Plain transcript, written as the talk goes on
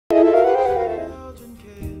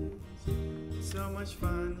much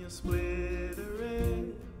fun, you'll split a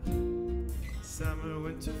red. Summer,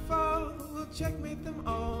 winter, fall, we'll checkmate them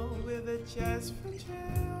all with a Chess for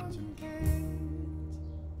Children game.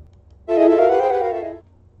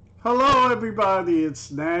 Hello everybody,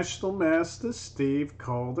 it's National Master Steve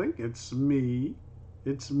Colding. It's me,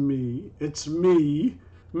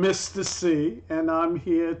 Mr. C, and I'm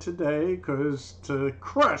here today to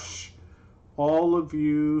crush all of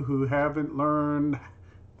you who haven't learned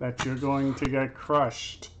that you're going to get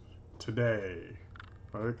crushed today.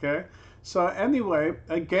 Okay? So anyway,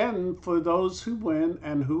 again, for those who win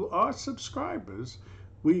and who are subscribers,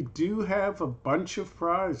 we do have a bunch of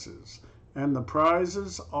prizes. And the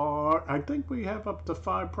prizes are, I think we have up to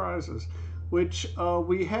 5 prizes, which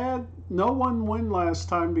we had no one win last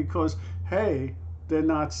time because, hey, they're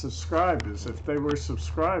not subscribers. If they were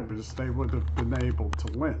subscribers, they would have been able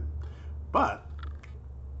to win. But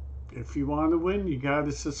if you want to win, you got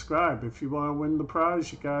to subscribe. If you want to win the prize,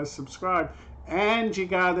 you got to subscribe. And you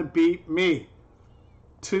got to beat me.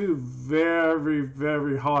 2 very,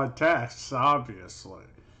 very hard tasks, obviously.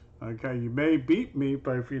 Okay, you may beat me,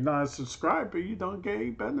 but if you're not a subscriber, you don't get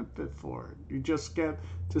any benefit for it. You just get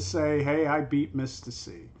to say, hey, I beat Mr.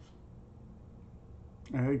 C.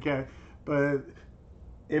 Okay, but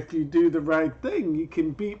if you do the right thing, you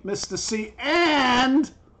can beat Mr. C and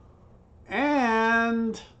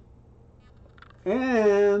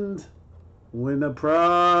win a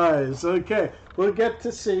prize. Okay, we'll get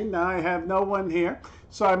to see. Now I have no one here,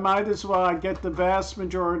 so I might as well get the vast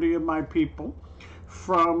majority of my people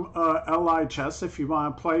from LIChess. If you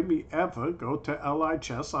want to play me ever, go to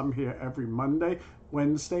LIChess. I'm here every Monday,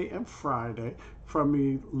 Wednesday, and Friday from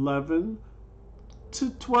 11 to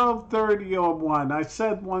 12:30 or 1. I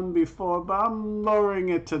said 1 before, but I'm lowering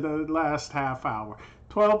it to the last half hour.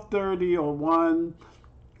 12:30 or 1.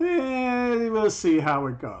 We'll see how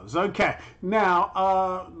it goes. Okay,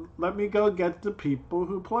 now let me go get the people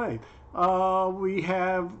who played.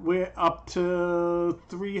 We're up to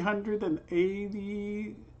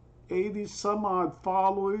 380 some odd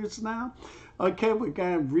followers now. Okay, we're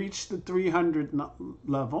going to reach the 300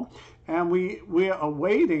 level, and we're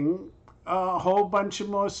awaiting a whole bunch of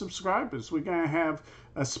more subscribers. We're going to have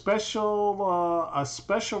a special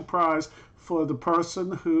prize for the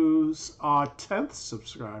person who's our 10th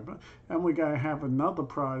subscriber, and we're going to have another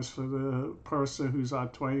prize for the person who's our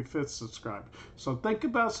 25th subscriber. So think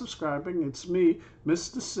about subscribing. It's me,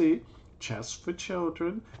 Mr. C, Chess for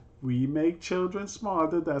Children. We make children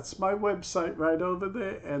smarter. That's my website right over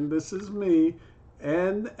there. And this is me,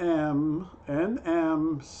 NM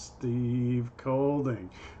Steve Colding.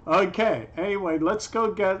 Okay, anyway, let's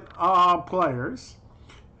go get our players.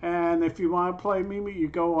 And if you want to play me, you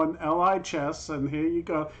go on LIChess, and here you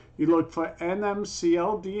go. You look for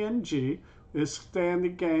NMCLDNG. This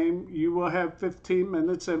standard game. You will have 15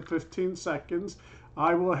 minutes and 15 seconds.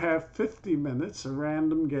 I will have 50 minutes, a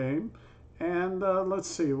random game. And let's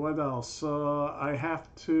see, what else? I have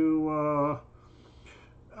to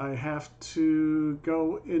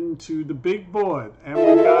go into the big board, and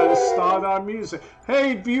we got to start our music.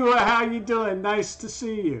 Hey, viewer, how you doing? Nice to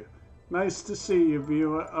see you. Nice to see you,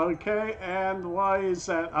 viewer. Okay, and why is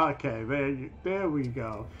that? Okay, there we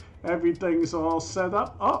go. Everything's all set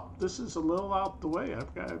up. Oh, this is a little out the way.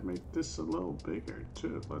 I've got to make this a little bigger,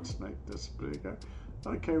 too. Let's make this bigger.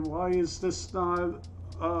 Okay, why is this not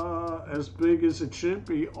as big as it should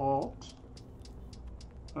be? Alt.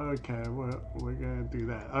 Okay, we're going to do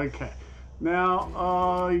that. Okay, now,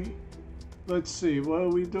 let's see. What are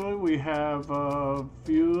we doing? We have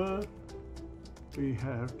viewer. We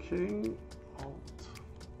have King, Alt.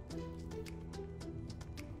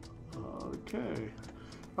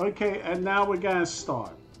 Okay, and now we're going to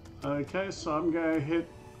start. Okay, so I'm going to hit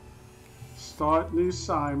Start New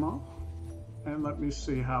Simo, and let me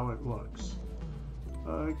see how it looks.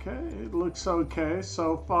 Okay, it looks okay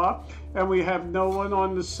so far, and we have no one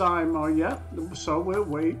on the Simo yet, so we'll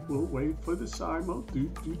wait for the Simo.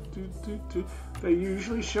 They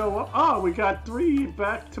usually show up. Oh, we got 3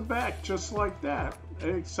 back to back, just like that,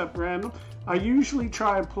 except random. I usually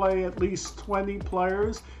try to play at least 20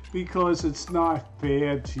 players because it's not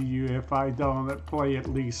fair to you if I don't play at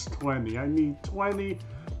least 20. I need 20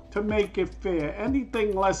 to make it fair.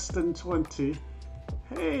 Anything less than 20,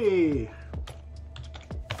 hey,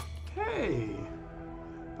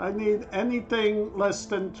 I need anything less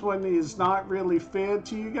than 20 is not really fair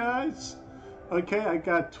to you guys. Okay, I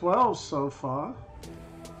got 12 so far.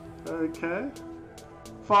 Okay.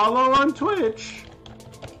 Follow on Twitch.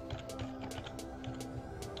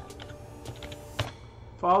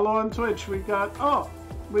 Follow on Twitch. We have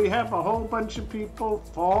a whole bunch of people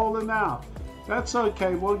falling out. That's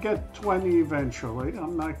okay. We'll get 20 eventually.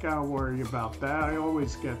 I'm not going to worry about that. I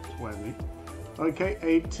always get 20. Okay,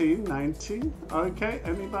 18, 19. Okay,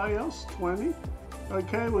 anybody else? 20.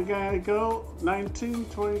 Okay, we're going to go 19,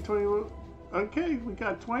 20, 21. Okay, we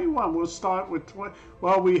got 21. We'll start with 20.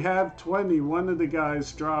 Well, we have 20. One of the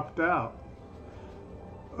guys dropped out.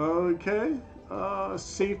 Okay,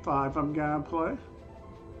 C5 I'm going to play.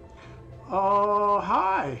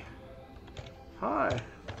 Hi. Hi.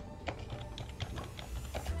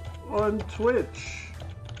 On Twitch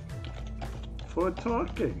for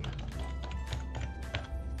talking.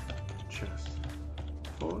 Chess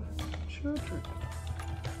for children.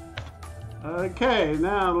 Okay,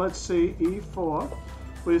 now let's see, E4.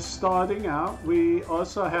 We're starting out. We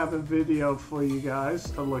also have a video for you guys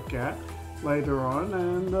to look at later on,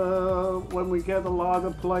 and when we get a lot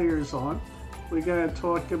of players on, we're going to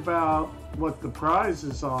talk about what the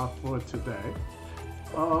prizes are for today.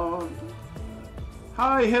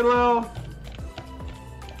 Hi, hello.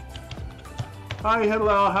 Hi,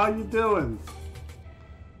 hello. How you doing?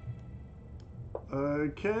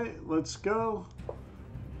 Okay, let's go.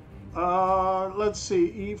 Let's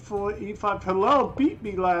see. E4, E5. Hello, beat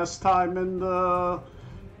me last time in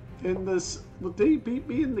this. Well, did he beat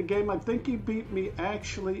me in the game? I think he beat me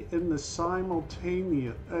actually in the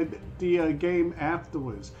simultaneous game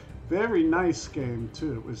afterwards. Very nice game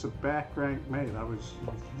too. It was a back rank mate. I was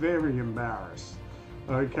very embarrassed.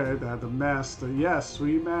 Okay, now the master. Yes,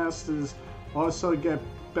 we masters also get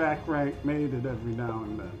back rank mated every now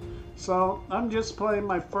and then. So I'm just playing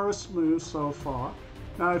my first move so far.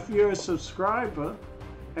 Now if you're a subscriber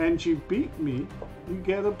and you beat me, you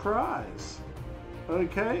get a prize.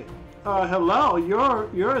 Okay? Hello,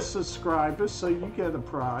 you're a subscriber, so you get a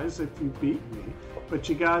prize if you beat me, but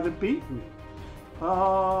you gotta beat me.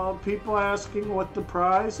 People asking what the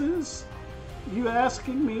prize is? You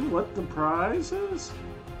asking me what the prize is?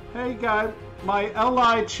 Hey guy, my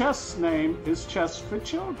LI chess name is Chess for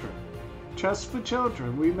Children. Chess for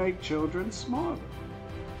Children. We make children smarter.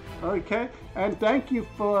 Okay, and thank you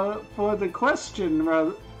for the question,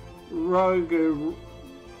 Rosgaret.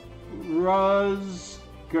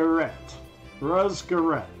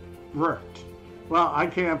 Well, I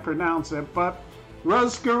can't pronounce it, but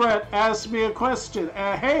Rosgaret asked me a question.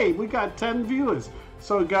 Hey, we got 10 viewers.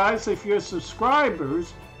 So guys, if you're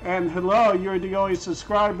subscribers, and hello, you're the only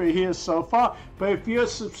subscriber here so far, but if you're a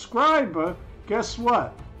subscriber, guess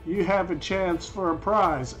what? You have a chance for a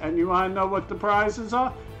prize. And you want to know what the prizes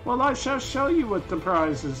are? Well, I shall show you what the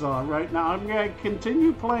prizes are right now. I'm going to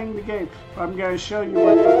continue playing the game. I'm going to show you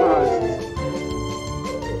what the prizes are.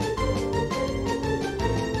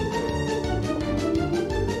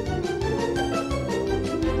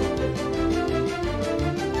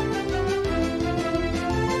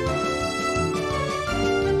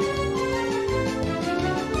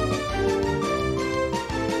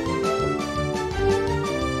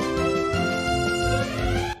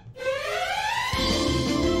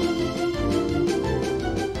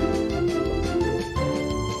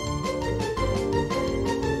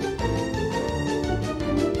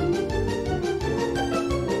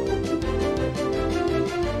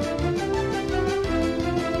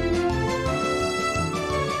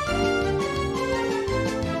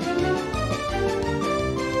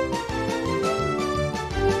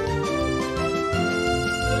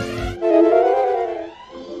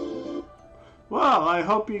 Well, I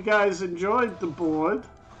hope you guys enjoyed the board.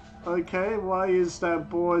 Okay, why is that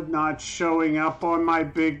board not showing up on my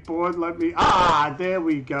big board? There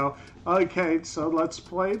we go. Okay, so let's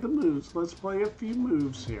play the moves. Let's play a few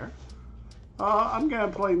moves here. I'm going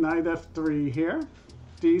to play knight f3 here.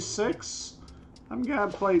 d6. I'm going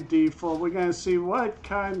to play d4. We're going to see what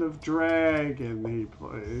kind of dragon he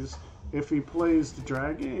plays. If he plays the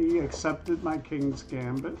dragon, he accepted my king's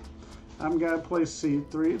gambit. I'm going to play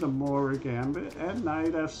c3, the Mora gambit, and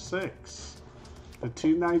knight f6. The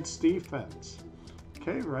two knights defense.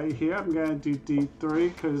 Okay, right here I'm going to do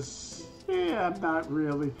d3 because, I'm not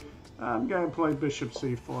really. I'm going to play bishop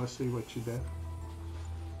c4, see what you did.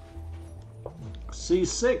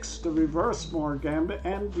 c6, the reverse Mora gambit,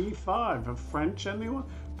 and d5. A French, anyone?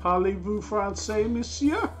 Parlez-vous français,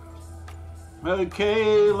 monsieur?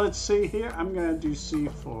 Okay, let's see here. I'm going to do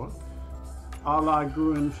c4. A la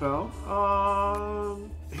Gruenfeld.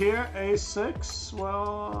 Here, a6.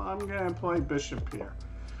 Well, I'm going to play bishop here.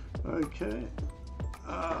 Okay.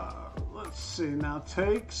 Let's see. Now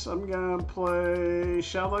takes. I'm going to play.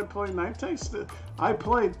 Shall I play knight takes? I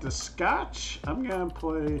played the Scotch. I'm going to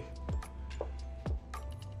play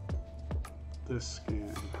this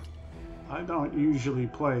game. I don't usually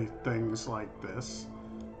play things like this.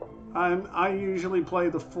 I usually play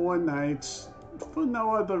the four knights, for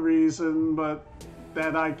no other reason but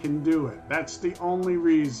that I can do it. That's the only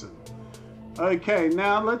reason. Okay,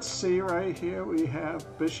 now let's see right here. We have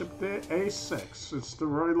bishop there, a6. It's the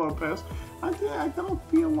Roy Lopez. I don't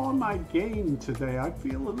feel on my game today. I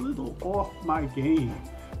feel a little off my game.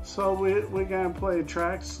 So we're going to play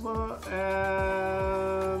Traxler,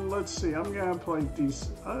 and let's see. I'm going to play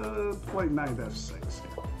play knight f6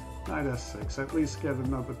 here. Knight f6. At least get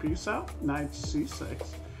another piece out. Knight c6.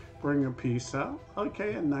 Bring a piece out.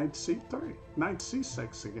 Okay, and knight c3. Knight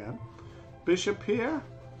c6 again. Bishop here.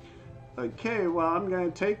 Okay, well, I'm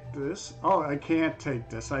going to take this. Oh, I can't take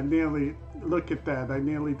this. I nearly, look at that. I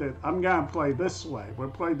nearly did. I'm going to play this way. We'll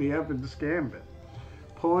play the Evans Gambit.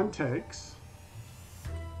 Pawn takes.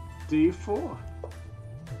 D4.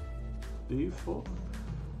 D4.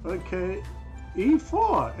 Okay,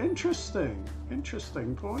 E4. Interesting.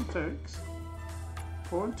 Interesting. Pawn takes.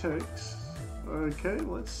 Pawn takes. Okay,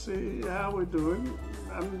 let's see how we're doing.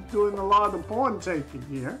 I'm doing a lot of pawn taking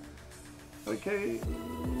here. Okay,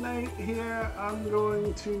 knight here, I'm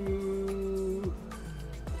going to...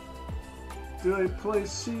 Do I play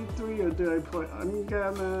c3 or do I play... I'm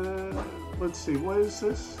gonna... Let's see, what is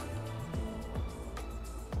this?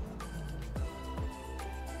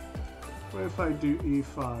 What if I do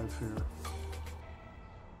e5 here?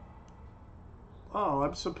 Oh,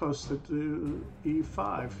 I'm supposed to do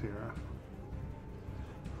e5 here.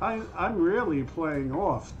 I'm really playing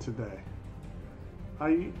off today.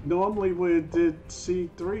 I normally would did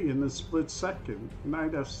c3 in the split second,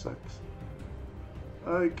 knight f6.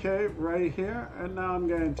 Okay, right here, and now I'm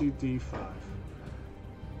going to do d5.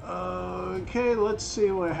 Okay, let's see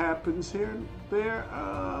what happens here. There,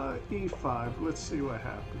 e5. Let's see what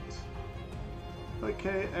happens.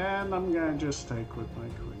 Okay, and I'm going to just take with my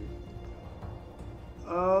queen.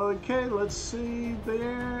 Okay, let's see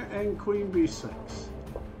there, and queen b6.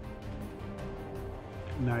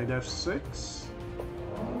 Knight f6.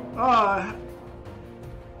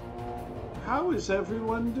 How is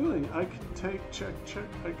everyone doing? I can take check, check.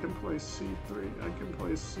 I can play c3. I can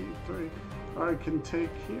play c3. Or I can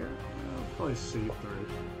take here. I'll play c3.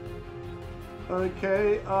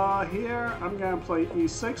 Okay, here I'm going to play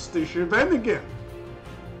e6 to Shenanigan.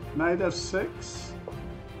 Knight f6.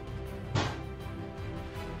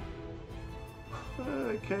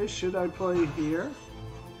 Okay, should I play here?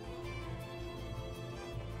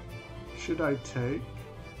 Should I take?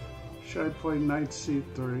 Should I play knight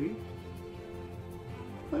c3?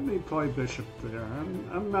 Let me play bishop there.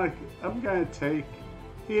 I'm gonna take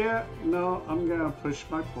here. No, I'm gonna push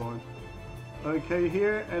my pawn. Okay,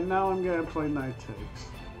 here, and now I'm gonna play knight takes.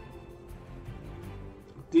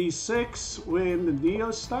 d6, we're in the Neo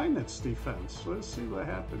Steinitz defense. Let's see what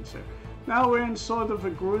happens here. Now we're in sort of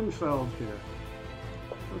a Grunfeld here.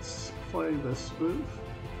 Let's play this move.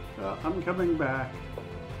 I'm coming back.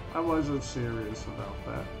 I wasn't serious about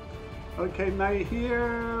that. Okay, knight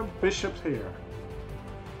here, bishop here.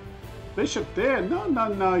 Bishop there? No, no,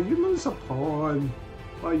 no, you lose a pawn.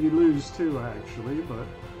 Well, you lose two, actually, but...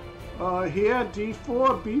 here,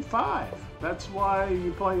 d4, b5. That's why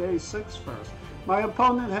you play a6 first. My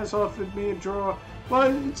opponent has offered me a draw.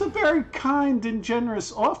 Well, it's a very kind and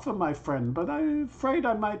generous offer, my friend, but I'm afraid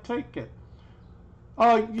I might take it.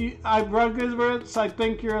 Oh, I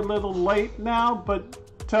think you're a little late now, but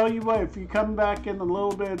tell you what, if you come back in a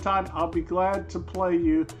little bit of time, I'll be glad to play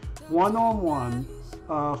you one-on-one,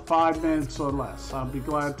 5 minutes or less. I'll be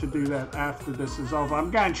glad to do that after this is over. I'm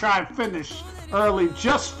going to try and finish early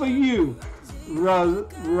just for you,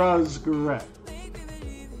 Rosgaret.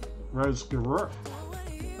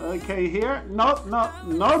 Okay, here. No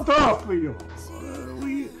draw for you.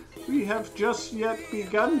 We have just yet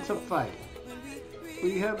begun to fight.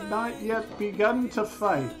 We have not yet begun to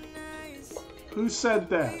fight. Who said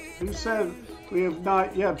that? Who said we have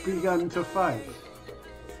not yet begun to fight?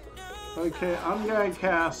 Okay, I'm going to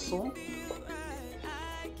castle.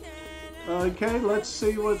 Okay, let's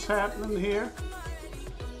see what's happening here.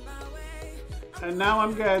 And now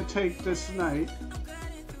I'm going to take this knight.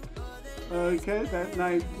 Okay, that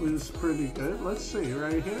knight was pretty good. Let's see,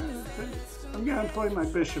 right here. Okay. I'm going to play my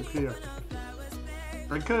bishop here.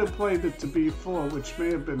 I could have played it to b4, which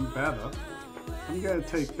may have been better. I'm going to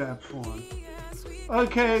take that pawn.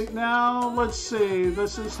 Okay, now let's see.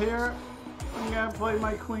 This is here. I'm going to play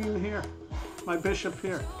my queen here. My bishop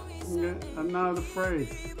here. I'm not afraid.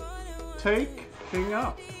 Take, king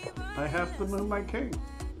up. I have to move my king.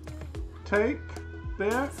 Take,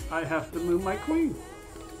 there. I have to move my queen.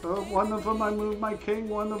 One of them I move my king,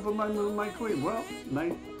 one of them I move my queen. Well,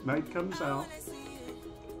 knight comes out.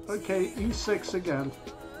 Okay, e6 again.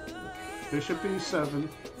 Bishop e7.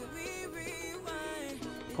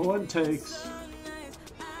 Pawn takes.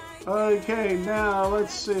 Okay, now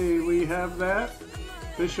let's see. We have that.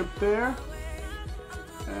 Bishop there.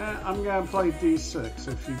 I'm going to play d6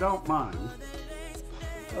 if you don't mind.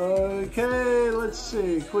 Okay, let's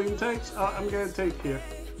see. Queen takes. Oh, I'm going to take here.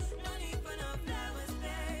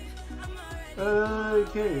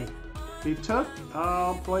 Okay. He took.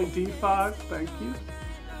 I'll play d5. Thank you.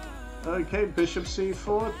 Okay, bishop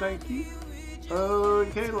c4. Thank you.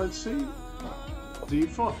 Okay, let's see.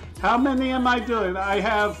 d4. How many am I doing? I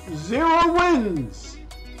have 0 wins.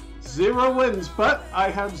 0 wins, but I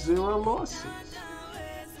have 0 losses.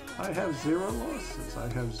 I have 0 losses. I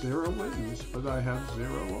have 0 wins, but I have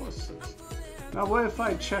 0 losses. Now, what if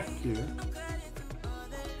I check here?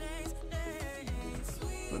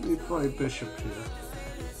 Let me play bishop here.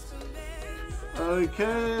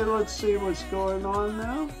 Okay, let's see what's going on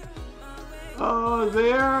now. Oh,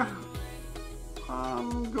 there.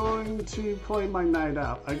 I'm going to play my knight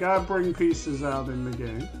out. I gotta bring pieces out in the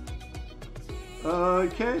game.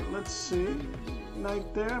 Okay, let's see.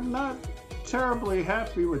 Knight there. I'm not terribly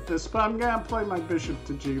happy with this, but I'm gonna play my bishop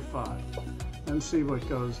to g5 and see what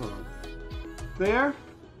goes on. There.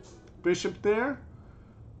 Bishop there.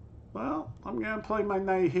 Well, I'm gonna play my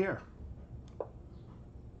knight here. I'm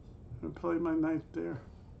gonna play my knight there.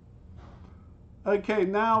 Okay,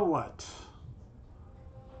 now what?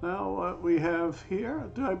 Now what we have here?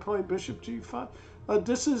 Do I play bishop g5?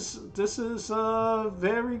 This is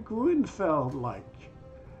very Gruenfeld-like.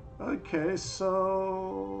 Okay,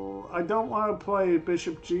 so I don't want to play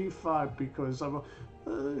bishop g5 because I'm.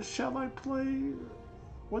 Shall I play?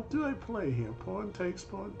 What do I play here? Pawn takes,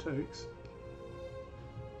 pawn takes.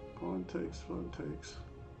 Pawn takes, pawn takes.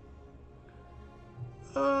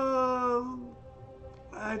 I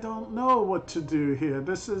don't know what to do here.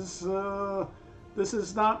 This is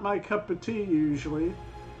not my cup of tea usually.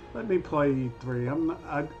 Let me play e3.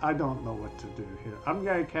 I don't know what to do here. I'm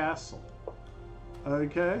gonna castle.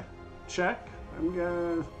 Okay, check.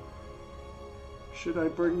 Should I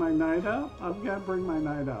bring my knight out? I'm gonna bring my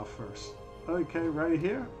knight out first. Okay, right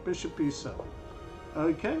here, bishop e7.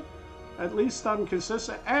 Okay, at least I'm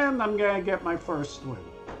consistent, and I'm gonna get my first win.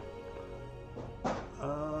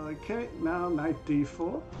 Okay, now knight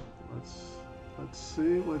d4. Let's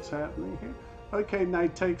see what's happening here. Okay,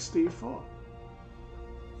 knight takes d4.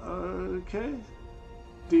 Okay,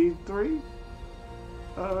 d3.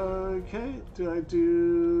 Okay, do I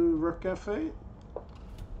do rook f8?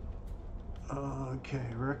 Okay,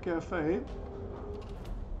 rook f8.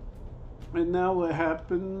 And now what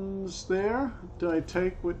happens there? Do I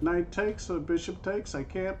take with knight takes or bishop takes? I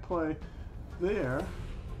can't play there.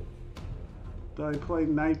 Do I play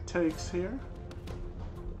knight takes here?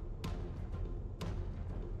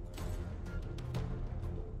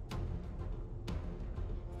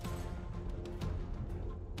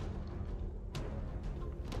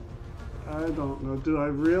 I don't know. Do I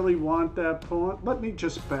really want that pawn? Let me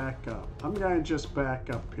just back up. I'm going to just back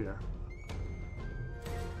up here.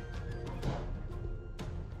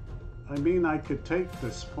 I mean, I could take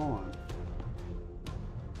this pawn.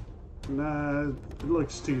 Nah, it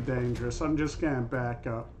looks too dangerous. I'm just going to back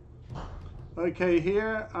up. Okay,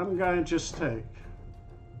 here, I'm going to just take.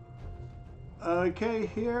 Okay,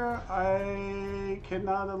 here, I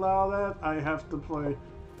cannot allow that. I have to play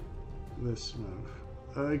this move.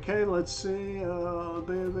 Okay, let's see.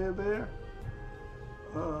 There.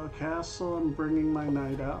 Castle, I'm bringing my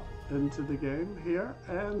knight out into the game here.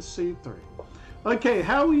 And c3. Okay,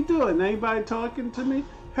 how we doing? Anybody talking to me?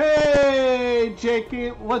 Hey, Jakey,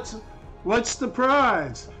 what's the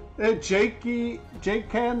prize? Jake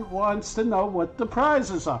Ken wants to know what the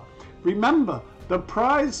prizes are. Remember, the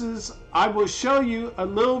prizes, I will show you a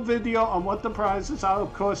little video on what the prizes are.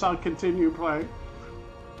 Of course, I'll continue playing.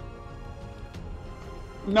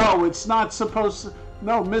 No, it's not supposed to.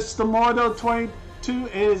 No, Mr. Mordo 22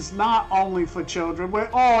 is not only for children.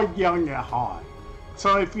 We're all young at heart.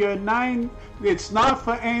 So if you're 9, it's not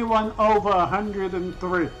for anyone over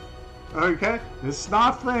 103. Okay? It's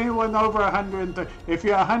not for anyone over 103. If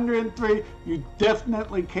you're 103, you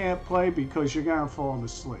definitely can't play because you're going to fall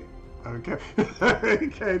asleep. Okay?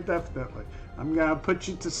 Okay, definitely. I'm going to put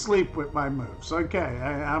you to sleep with my moves. Okay?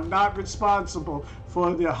 I'm not responsible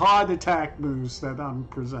for the heart attack moves that I'm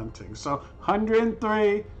presenting. So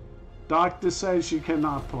 103, doctor says you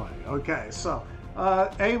cannot play. Okay, so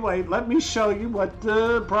anyway, let me show you what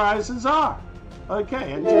the prizes are.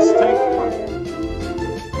 Okay, and just take one.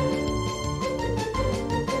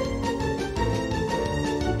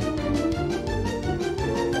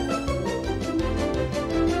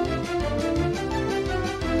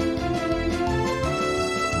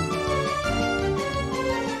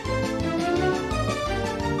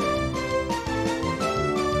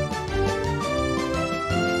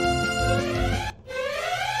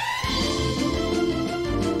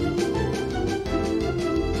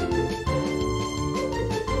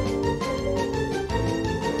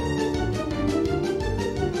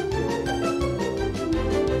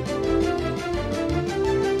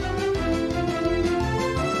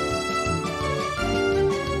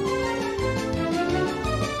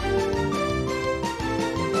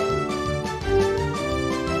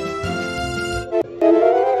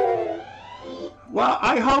 Well,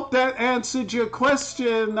 I hope that answered your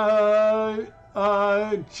question,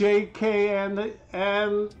 JK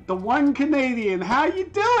and the one Canadian. How you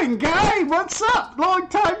doing, guy? What's up? Long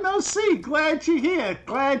time no see. Glad you're here.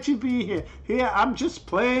 Glad you be here. Here, I'm just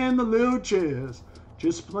playing the little chairs.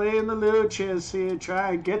 Just playing the little chairs here,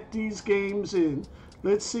 trying to get these games in.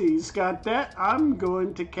 Let's see, he's got that. I'm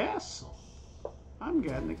going to castle. I'm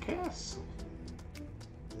going to castle.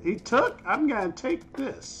 He took, I'm going to take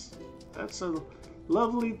this. That's a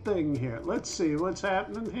lovely thing here. Let's see what's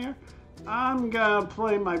happening here. I'm going to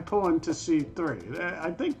play my pawn to c3.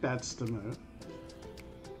 I think that's the move.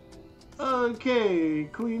 Okay,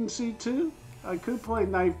 queen c2. I could play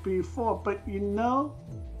knight b4, but you know,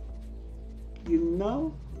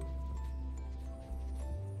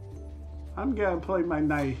 I'm going to play my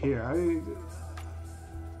knight here.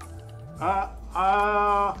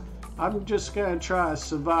 I'm just going to try to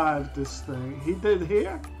survive this thing. He did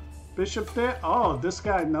here. Bishop there. Oh, this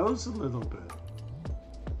guy knows a little bit.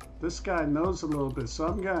 This guy knows a little bit. So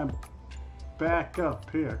I'm going to back up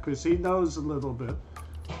here because he knows a little bit.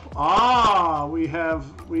 Ah, we have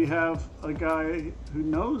a guy who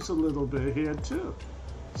knows a little bit here too.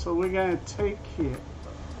 So we're going to take here.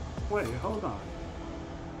 Wait, hold on.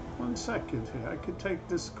 1 second here. I could take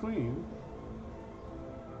this queen.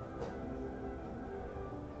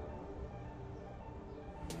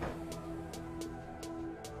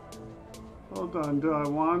 Hold on, do I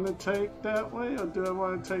want to take that way or do I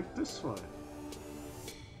want to take this way?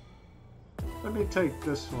 Let me take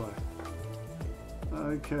this way.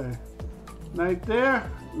 Okay. Knight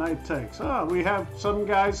there, knight takes. Oh, we have some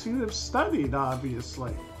guys who have studied,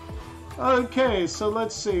 obviously. Okay, so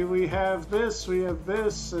let's see. We have this,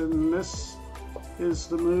 and this is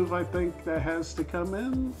the move I think that has to come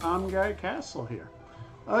in. I'm going to castle here.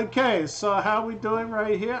 Okay, so how we doing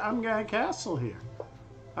right here? I'm going to castle here.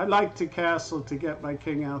 I like to castle to get my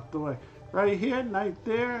king out the way. Right here, knight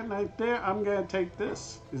there, knight there. I'm going to take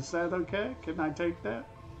this. Is that okay? Can I take that?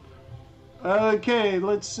 Okay,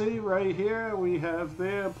 let's see. Right here, we have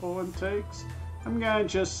there, pawn takes. I'm going to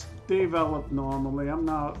just develop normally. I'm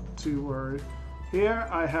not too worried. Here,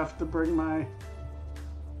 I have to bring my...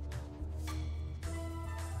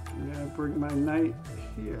 I'm going to bring my knight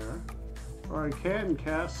here. Or I can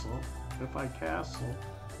castle. If I castle,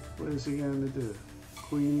 what is he going to do?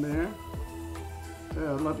 Queen there.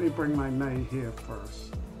 Let me bring my knight here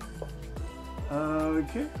first.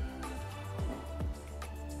 Okay.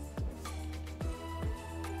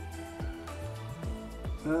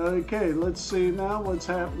 Okay, let's see now what's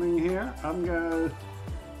happening here.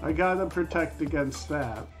 I gotta protect against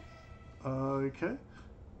that. Okay.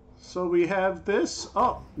 So we have this.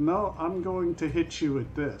 Oh, no, I'm going to hit you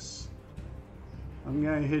with this. I'm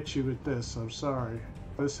going to hit you with this. I'm sorry.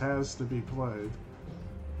 This has to be played.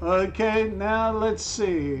 Okay, now let's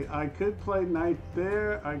see. I could play knight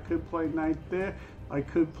there. I could play knight there. I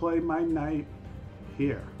could play my knight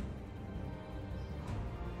here.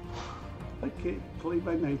 Okay, play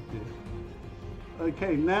my knight there.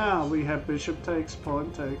 Okay, now we have bishop takes,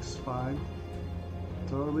 pawn takes. Fine.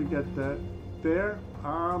 Totally get that. There,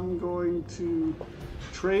 I'm going to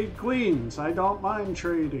trade queens. I don't mind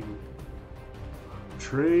trading.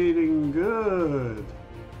 Trading good.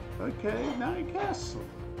 Okay, now I castle.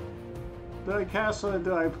 Do I castle or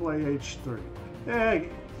do I play h3? Yeah,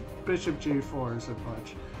 bishop g4 isn't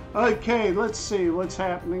much. Okay, let's see what's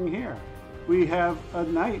happening here. We have a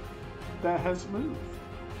knight that has moved.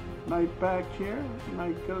 Knight back here,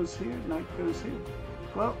 knight goes here, knight goes here.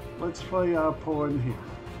 Well, let's play our pawn here.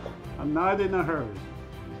 I'm not in a hurry.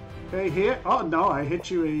 Okay, here. Oh, no, I hit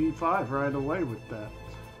you at e5 right away with that.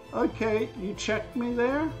 Okay, you checked me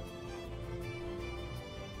there?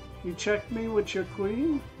 You checked me with your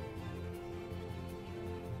queen?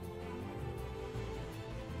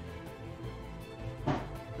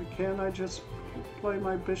 Can't I just play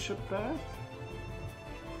my bishop back?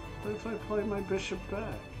 What if I play my bishop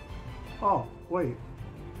back? Oh, wait.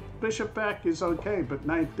 Bishop back is okay, but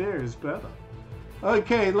knight there is better.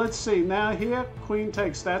 Okay, let's see. Now here, queen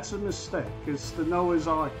takes. That's a mistake. It's the Noah's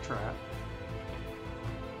Ark trap.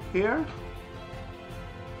 Here.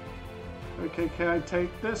 Okay, can I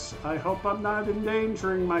take this? I hope I'm not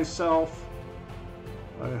endangering myself.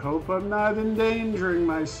 I hope I'm not endangering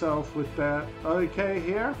myself with that. Okay,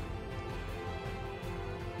 here.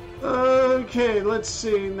 Okay, let's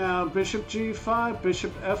see now. Bishop g5,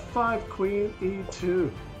 bishop f5, queen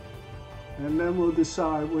e2. And then we'll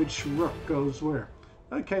decide which rook goes where.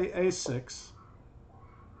 Okay, a6.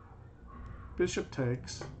 Bishop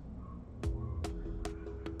takes.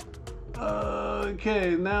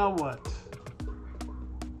 Okay, now what?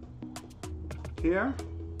 Here?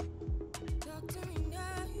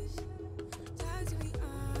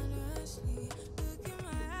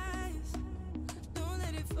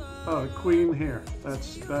 Oh, queen here.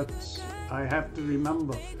 That's. I have to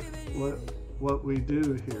remember what we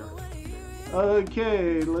do here.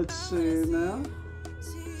 Okay, let's see now.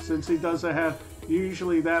 Since he doesn't have,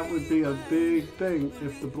 usually that would be a big thing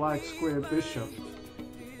if the black square bishop.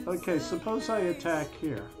 Okay, suppose I attack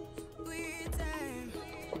here.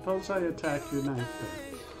 Suppose I attack your knight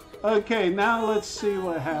there. Okay, now let's see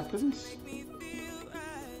what happens.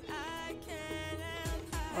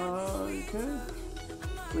 Okay.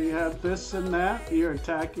 We have this and that. You're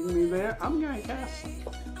attacking me there. I'm going to castle.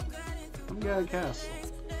 I'm going to castle.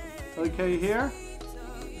 Okay, here.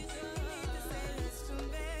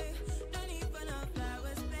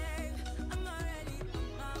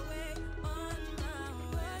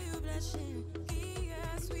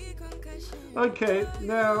 Okay,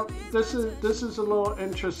 now this is a little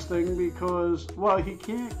interesting because, well, he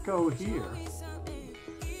can't go here.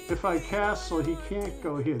 If I castle, he can't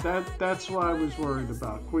go here. That's what I was worried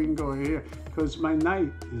about. Queen going here, because my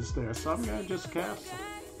knight is there. So I'm gonna just castle.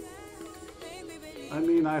 I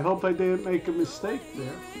mean, I hope I didn't make a mistake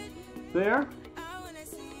there. There.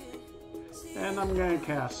 And I'm gonna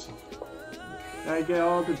castle. I get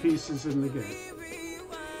all the pieces in the game.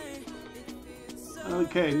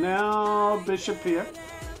 Okay, now bishop here.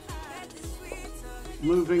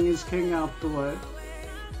 Moving his king out the way.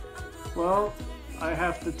 Well, I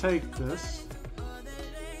have to take this.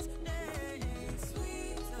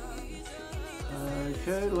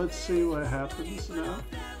 Okay, let's see what happens now.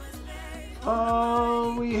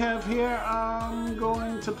 Oh, we have here, I'm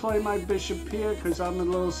going to play my bishop here because I'm a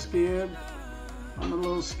little scared. I'm a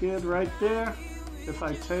little scared right there. If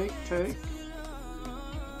I take.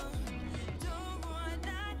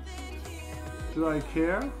 Do I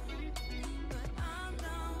care?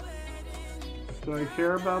 Do I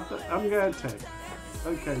care about that? I'm gonna take.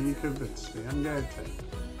 Okay, you convinced me. I'm gonna take.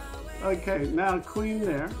 Okay, now queen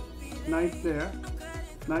there, knight there,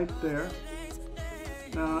 knight there.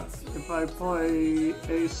 Now, if I play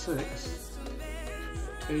a6,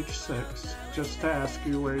 h6, just to ask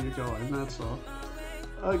you where you're going, that's all.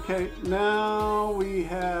 Okay, now we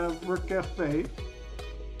have rook f8.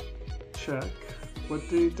 Check. What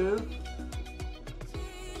do you do?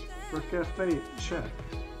 Rook f8, check.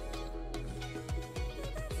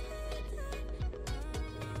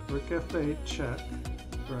 Rook f8, check.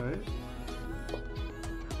 Right.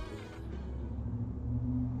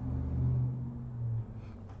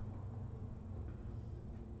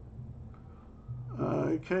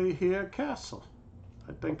 Okay, here, castle.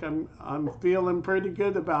 I think I'm feeling pretty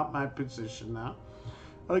good about my position now.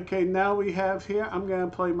 Okay, now we have here, I'm going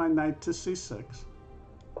to play my knight to c6.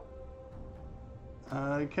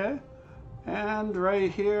 Okay, and right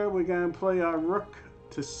here we're going to play our rook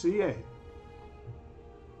to c8.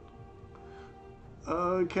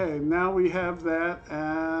 Okay, now we have that,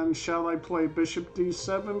 and shall I play bishop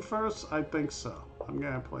d7 first? I think so. I'm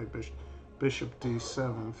going to play bishop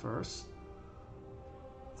d7 first.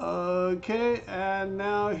 Okay, and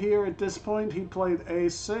now here at this point he played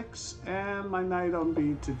a6 and my knight on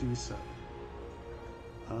b to d7.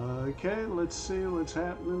 Okay, let's see what's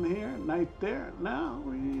happening here. Knight there. Now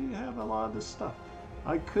we have a lot of stuff.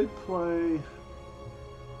 I could play...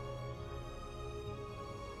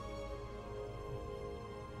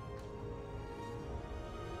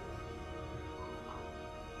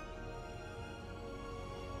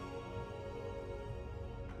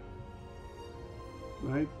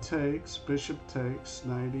 Knight takes, bishop takes,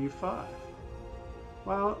 knight e5.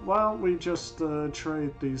 Well, why don't we just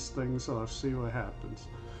trade these things off, see what happens.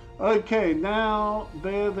 Okay, now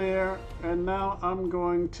they're there, and now I'm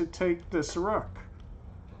going to take this rook.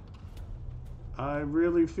 I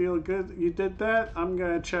really feel good. You did that? I'm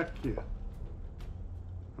going to check you.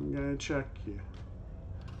 I'm going to check you.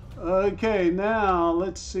 Okay, now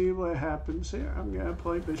let's see what happens here. I'm going to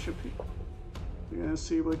play bishop here. We're going to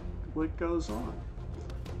see what goes on.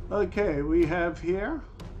 Okay, we have here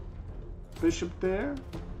bishop there,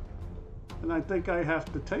 and I think I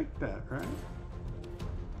have to take that, right?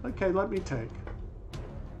 Okay, let me take.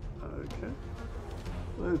 Okay,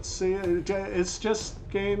 let's see. It's just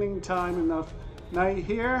gaining time enough. Knight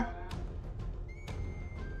here.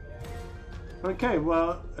 Okay,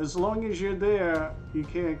 well, as long as you're there, you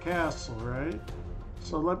can't castle, right?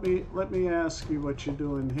 So let me ask you what you're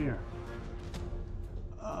doing here.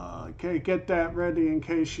 Okay, get that ready in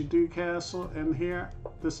case you do castle. And here,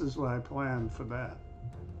 this is what I planned for that.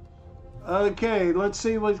 Okay, let's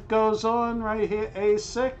see what goes on right here.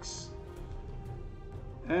 A6.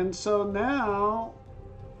 And so now,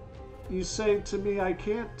 you say to me, I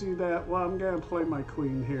can't do that. Well, I'm going to play my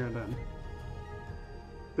queen here then.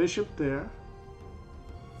 Bishop there.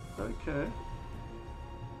 Okay.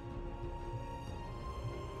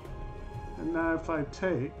 And now if I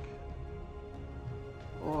take,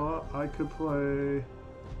 or I could play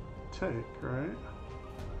take, right?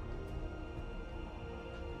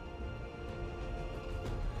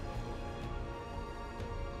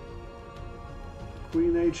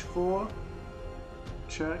 Queen h4,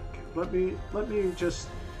 check. Let me just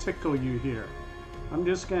tickle you here. I'm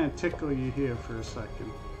just gonna tickle you here for a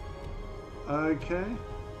second. Okay.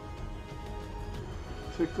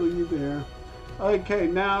 Tickle you there. Okay,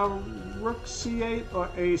 now rook c8 or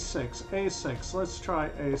a6. A6. Let's try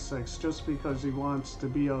a6 just because he wants to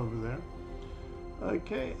be over there.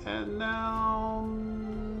 Okay, and now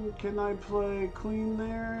can I play queen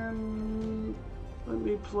there? Let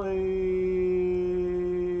me play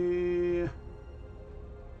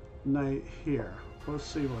knight here. We'll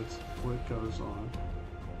see what goes on.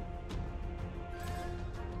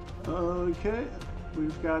 Okay,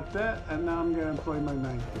 we've got that, and now I'm going to play my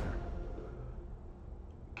knight there.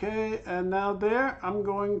 Okay, and now there, I'm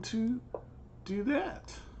going to do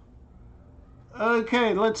that.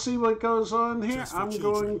 Okay, let's see what goes on here. I'm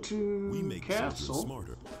going to castle.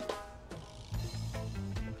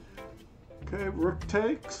 Okay, rook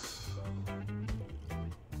takes.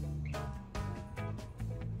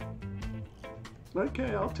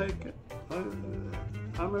 Okay, I'll take it.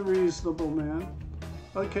 I'm a reasonable man.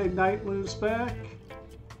 Okay, knight moves back.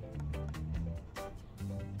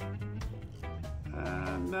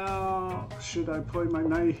 And now, should I play my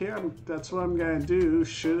knight here? That's what I'm going to do.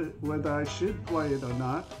 Whether I should play it or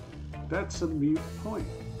not, that's a moot point.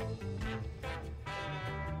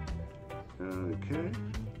 Okay.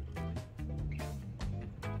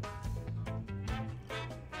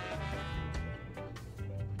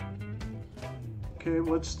 Okay,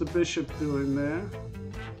 what's the bishop doing there?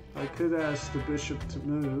 I could ask the bishop to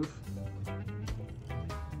move.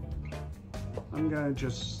 I'm gonna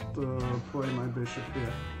just play my bishop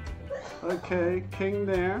here. Okay, king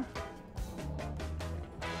there.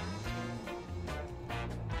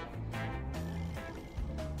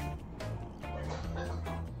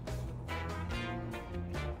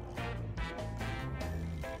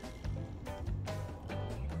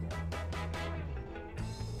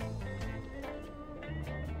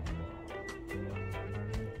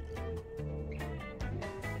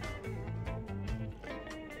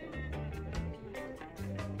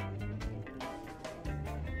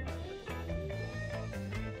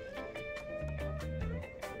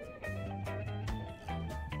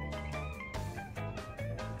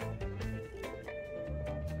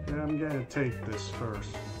 I'm gonna take this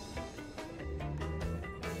first.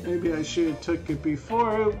 Maybe I should have took it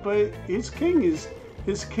before, but his king is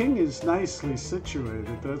nicely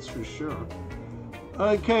situated, that's for sure.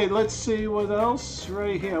 Okay, let's see what else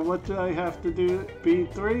right here. What do I have to do?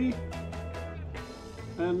 B3.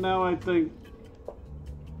 And now I think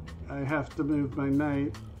I have to move my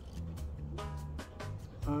knight.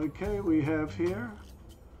 Okay, we have here.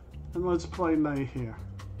 And let's play knight here.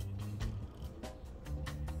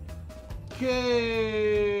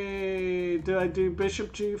 Okay, did I do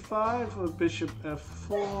bishop g5 or bishop f4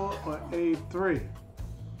 or a3?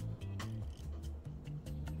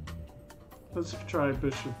 Let's try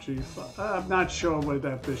bishop g5. I'm not sure where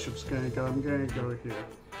that bishop's going to go. I'm going to go here.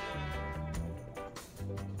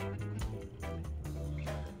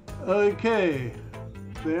 Okay,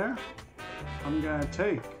 there. I'm going to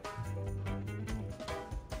take.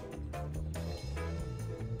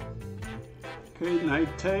 Okay,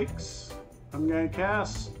 knight takes. I'm going to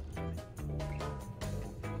cast.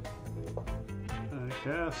 I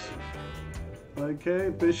cast. Okay,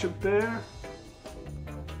 bishop there.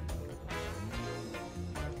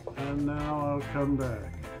 And now I'll come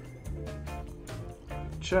back.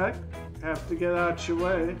 Check. Have to get out your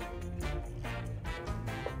way.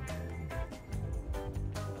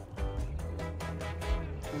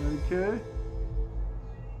 Okay.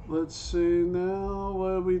 Let's see now.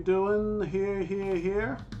 What are we doing?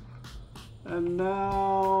 Here. And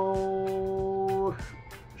now,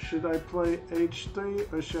 should I play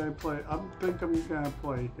h3 or should I play? I think I'm gonna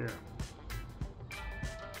play here.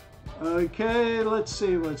 Okay, let's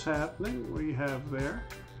see what's happening. We have there.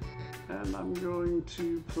 And I'm going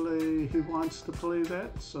to play, he wants to play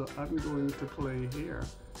that, so I'm going to play here.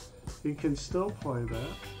 He can still play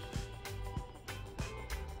that.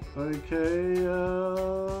 Okay,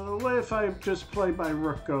 what if I just play my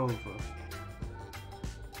rook over?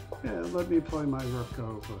 Yeah, let me play my rook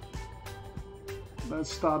over. That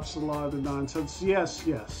stops a lot of nonsense. Yes,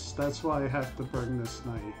 that's why I have to bring this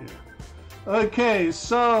knight here. Okay,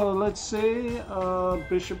 so let's see,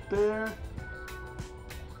 bishop there.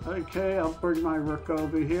 Okay, I'll bring my rook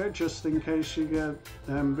over here just in case you get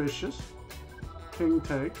ambitious. King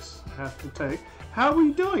takes. have to take. How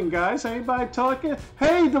we doing, guys? Anybody talking?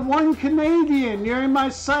 Hey, the one Canadian, you're in my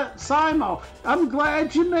Simo. I'm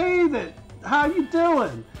glad you made it. How you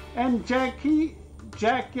doing? And Jackie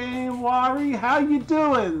Wari, how you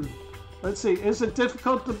doing? Let's see, is it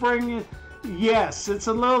difficult to bring you? Yes, it's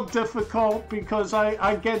a little difficult because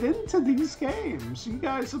I get into these games. You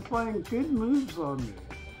guys are playing good moves on me.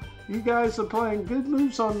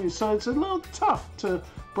 So it's a little tough to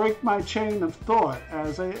break my chain of thought.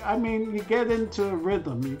 I mean, you get into a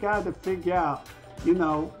rhythm. You got to figure out, you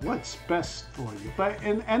know, what's best for you. But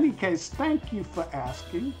in any case, thank you for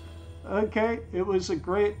asking. Okay, it was a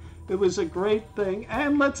great thing.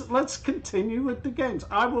 And let's continue with the games.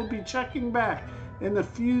 I will be checking back in a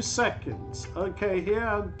few seconds. Okay, here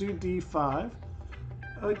I'll do D5.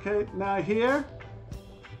 Okay, now here,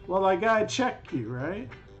 well, I gotta check you, right?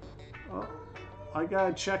 Oh, I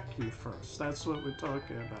gotta check you first. That's what we're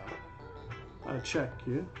talking about. I check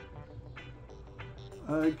you.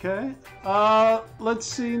 Okay. Let's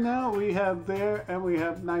see now. We have there and we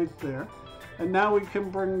have knight there. And now we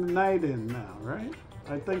can bring the knight in now, right?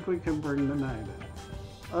 I think we can bring the knight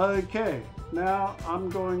in. Okay. Now I'm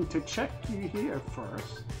going to check you here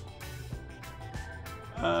first.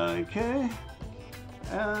 Okay.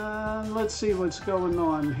 And let's see what's going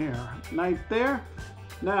on here. Knight there.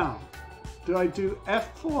 Now, do I do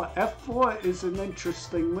F4? F4 is an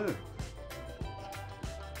interesting move.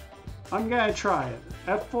 I'm gonna try it.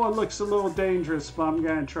 F4 looks a little dangerous, but I'm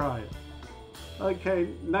gonna try it. Okay,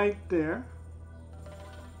 knight there.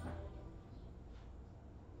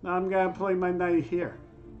 Now I'm gonna play my knight here.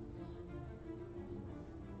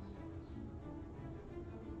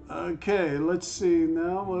 Okay, let's see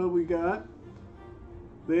now. What do we got?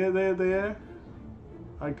 There.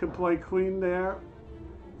 I could play queen there.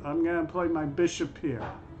 I'm gonna play my bishop here.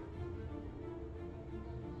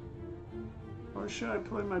 Or should I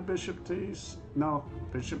play my bishop to east? No,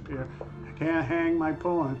 bishop here. I can't hang my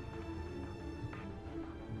pawn.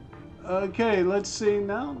 Okay, let's see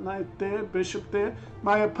now. Knight there, bishop there.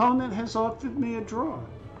 My opponent has offered me a draw.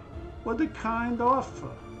 What a kind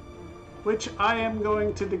offer. Which I am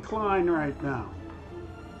going to decline right now.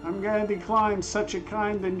 I'm going to decline such a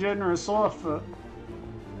kind and generous offer.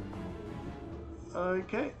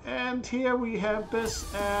 Okay, and here we have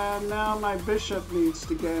this, and now my bishop needs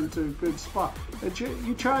to get into a good spot. But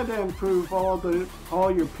you try to improve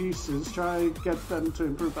all your pieces, try to get them to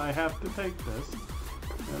improve. I have to take this.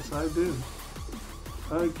 Yes, I do.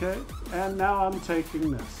 Okay, and now I'm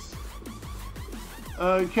taking this.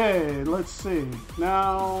 Okay, let's see.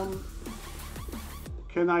 Now,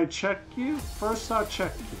 can I check you? First I'll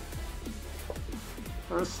check you.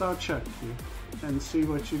 First I'll check you and see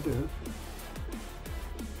what you do.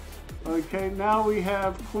 Okay, now we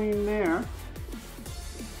have queen there.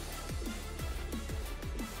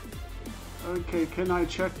 Okay, can I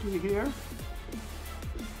check you here?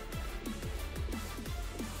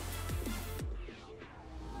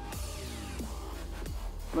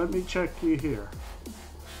 Let me check you here.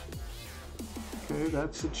 Okay,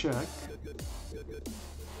 that's a check.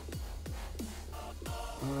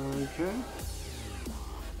 Okay.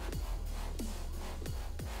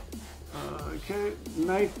 Okay,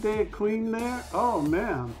 knight there, queen there. Oh,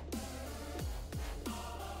 man.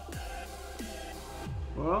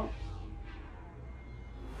 Well.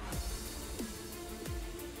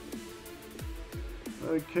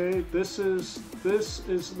 Okay, this is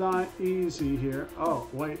not easy here. Oh,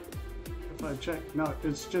 wait. If I check, no,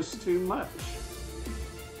 it's just too much.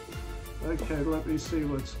 Okay, let me see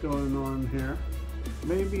what's going on here.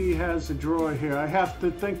 Maybe he has a draw here. I have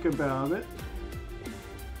to think about it.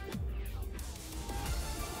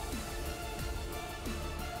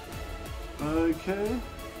 Okay.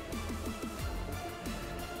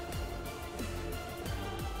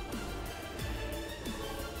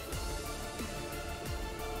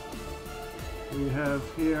 We have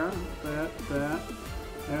here, that.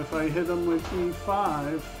 And if I hit him with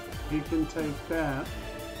E5, he can take that.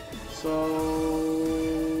 So,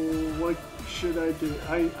 what should I do?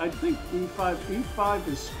 I think E5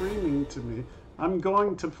 is screaming to me. I'm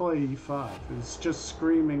going to play E5. It's just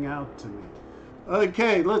screaming out to me.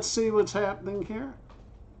 Okay, let's see what's happening here.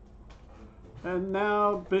 And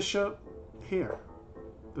now bishop here.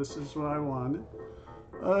 This is what I wanted.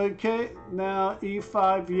 Okay, now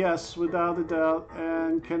E5, yes, without a doubt.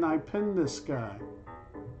 And can I pin this guy?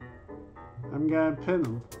 I'm gonna pin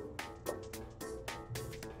him.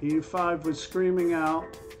 E5 was screaming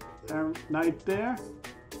out. And knight there.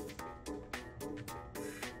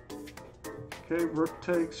 Okay, rook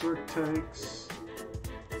takes, rook takes.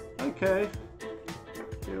 Okay.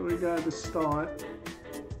 Here we got to start.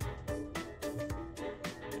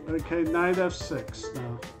 Okay, knight f6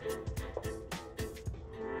 now.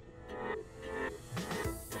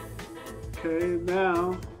 Okay,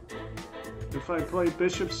 now, if I play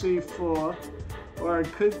bishop c4, or I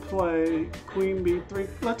could play queen b3.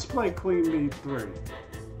 Let's play queen b3,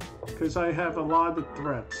 because I have a lot of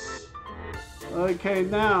threats. Okay,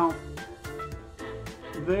 now,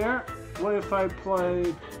 there, what if I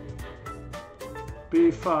played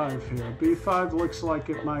b5 here? b5 looks like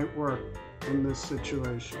it might work in this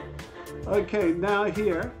situation. Okay, now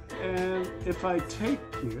here, and if I take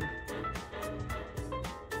you,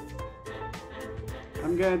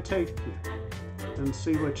 I'm going to take you and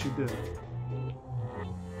see what you do.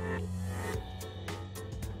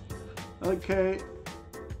 Okay,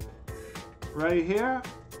 right here,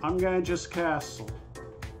 I'm going to just castle.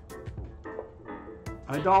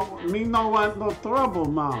 I don't, me no want no trouble,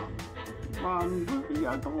 Mom. Mom,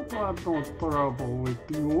 I don't want no trouble with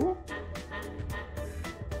you.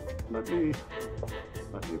 Let me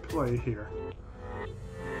play here.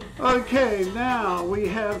 Okay, now we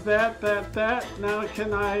have that. Now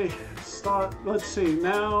can I start? Let's see.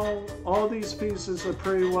 Now all these pieces are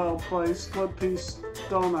pretty well placed. What piece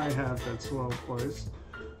don't I have that's well placed?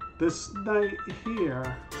 This knight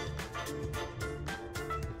here,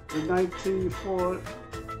 the knight t4.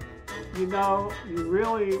 You know, you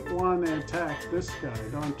really want to attack this guy,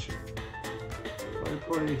 don't you? If I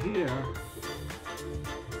play here,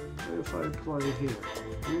 if I play here,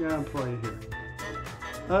 I'm gonna play here.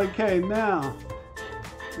 Okay, now,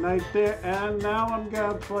 knight there, and now I'm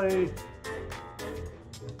gonna play,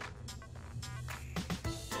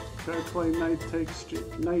 knight takes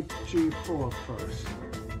knight g4 first.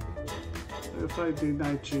 If I do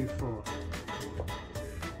knight g4.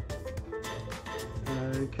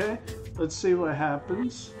 Okay, let's see what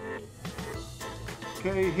happens.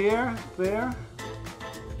 Okay, here, there.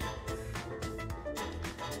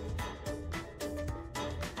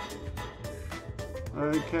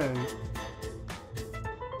 Okay.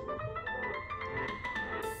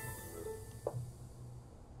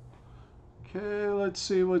 Okay, let's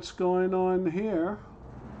see what's going on here.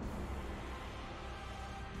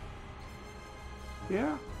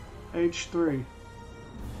 Yeah, h3.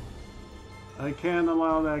 I can't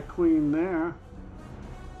allow that queen there.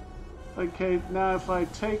 Okay, now if I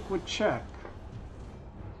take with check.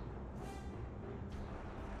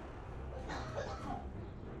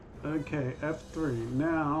 Okay, f3.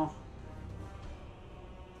 Now,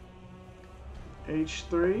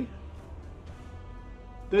 h3.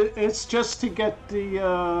 It's just to get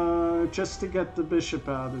the bishop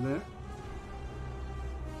out of there.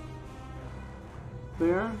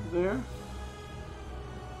 There.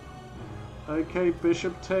 Okay,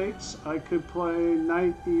 bishop takes. I could play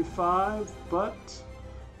knight e5, but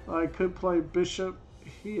I could play bishop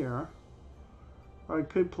here. I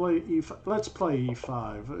could play e5. Let's play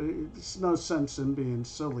e5. There's no sense in being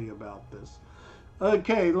silly about this.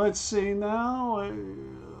 Okay, let's see now.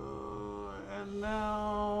 And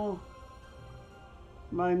now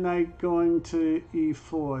my knight going to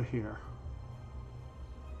e4 here.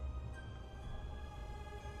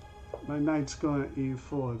 My knight's going to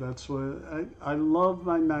e4. That's what I love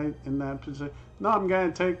my knight in that position. No, I'm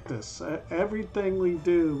going to take this. Everything we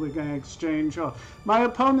do, we're going to exchange off. My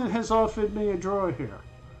opponent has offered me a draw here.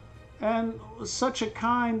 And such a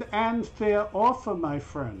kind and fair offer, my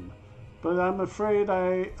friend. But I'm afraid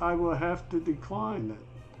I will have to decline it.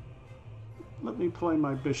 Let me play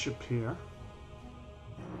my bishop here.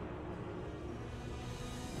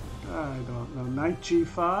 I don't know. Knight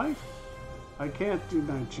g5? I can't do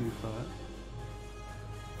knight g5.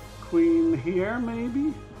 Queen here,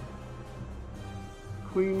 maybe?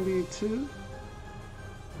 Queen b2?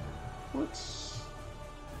 What's...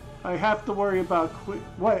 I have to worry about queen...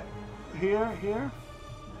 What? Here?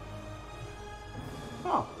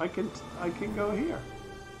 Oh, I can go here.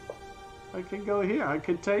 I can go here. I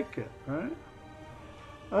can take it, right?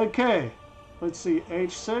 Okay. Let's see.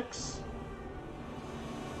 h6.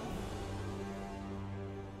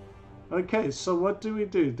 Okay, so what do we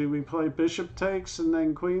do? Do we play bishop takes and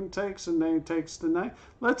then queen takes and then he takes the knight?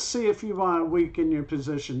 Let's see if you want to weaken your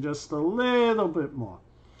position just a little bit more.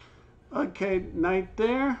 Okay, knight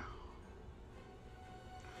there.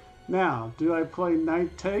 Now, do I play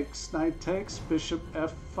knight takes, bishop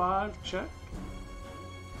f5, check?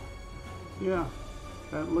 Yeah,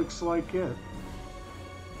 that looks like it.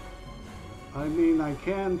 I mean, I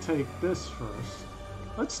can take this first.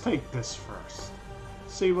 Let's take this first.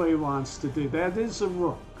 See what he wants to do. That is a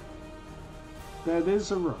rook. That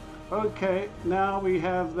is a rook. Okay, now we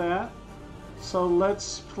have that. So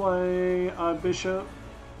let's play our bishop.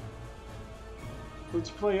 Let's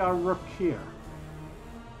play our rook here.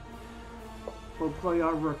 we'll play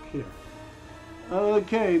our rook here.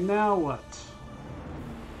 Okay, now what?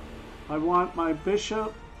 I want my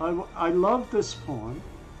bishop. I love this pawn.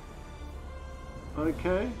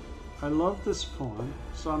 Okay, I love this pawn,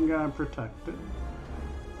 so I'm gonna protect it.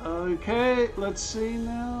 Okay, let's see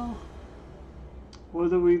now. What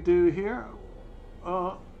do we do here?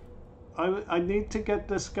 I need to get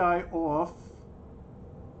this guy off.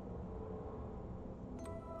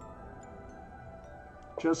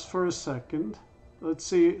 Just for a second. Let's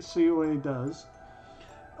see what he does.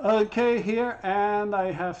 Okay, here, and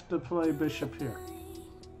I have to play bishop here.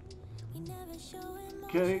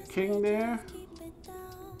 Okay, king there.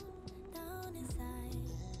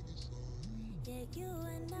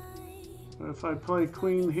 If I play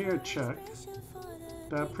queen here, check.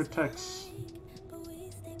 That protects.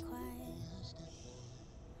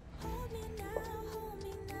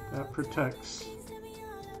 That protects.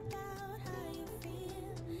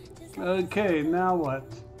 Okay, now what?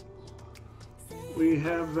 We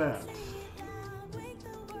have that.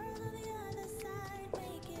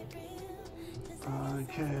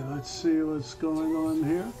 Okay, let's see what's going on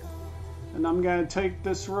here. And I'm going to take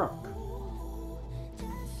this rook.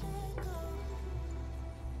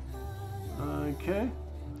 Okay,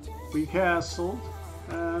 we castled.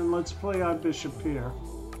 And let's play our bishop here.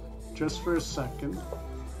 Just for a second.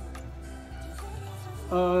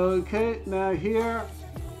 Okay, now here.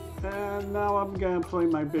 And now I'm going to play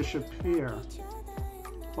my bishop here.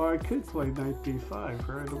 Or I could play knight d5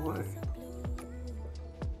 right away.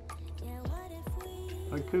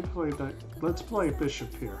 I could play that. Let's play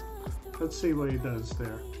bishop here. Let's see what he does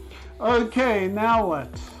there. Okay, now what?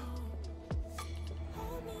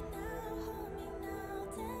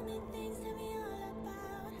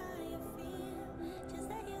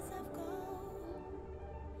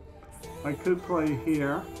 I could play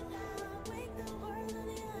here.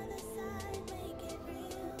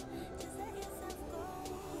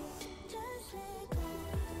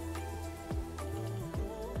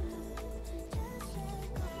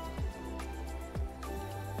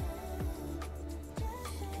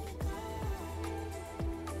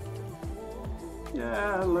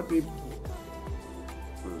 Yeah, let's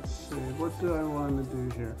see, what do I want to do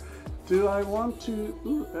here? Do I want to,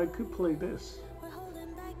 ooh, I could play this.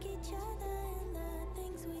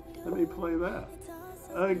 Let me play that.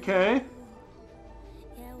 Okay.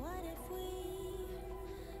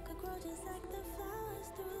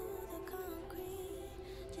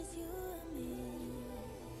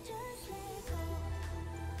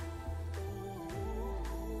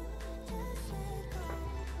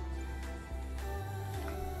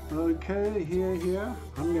 Okay, here.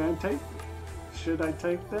 I'm gonna take, should I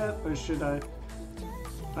take that or should I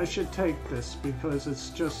should take this because it's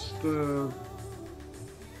just, okay.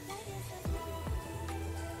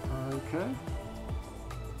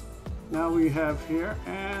 Now we have here,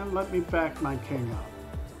 and let me back my king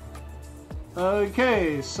up.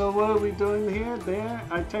 Okay, so what are we doing here? There,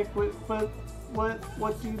 I take with,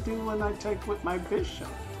 what do you do when I take with my bishop?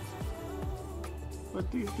 What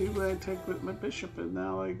do you do when I take with my bishop? And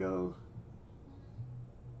now I go.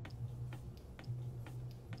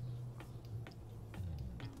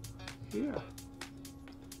 Here.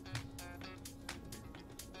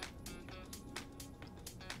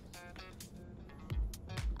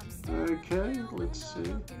 Okay, let's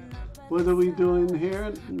see. What are we doing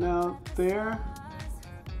here? Now there.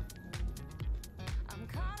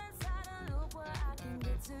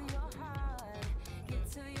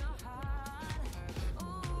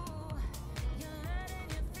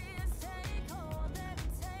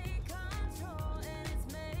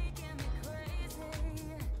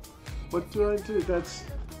 What do I do?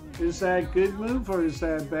 Is that a good move or is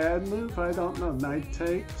that a bad move? I don't know. Knight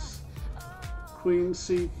takes. Queen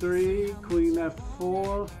c3, queen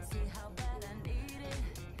f4.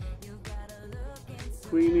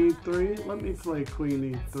 Queen e3. Let me play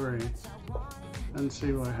queen e3 and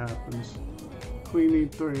see what happens. Queen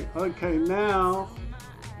e3. Okay, now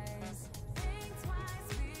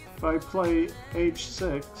if I play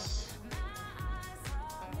h6.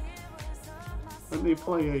 Let me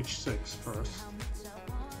play h6 first.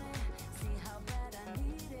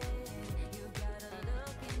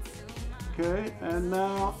 Okay, and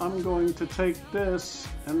now I'm going to take this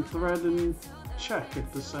and threaten check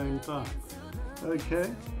at the same time.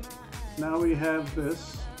 Okay, now we have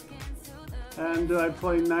this. And do I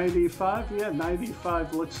play knight e5? Yeah, knight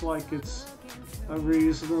e5 looks like it's a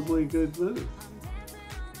reasonably good move.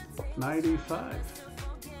 Knight e5.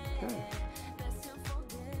 Okay.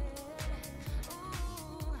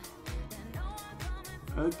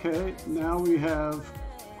 Okay, now we have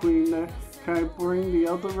queen there. Can I bring the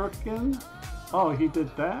other rook in? Oh, he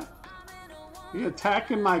did that? He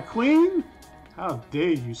attacking my queen? How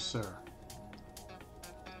dare you, sir?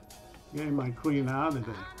 Getting my queen out of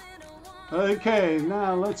there. Okay,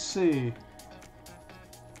 now let's see.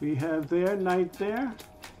 We have their knight there.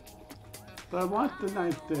 But I want the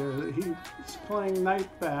knight there. He's playing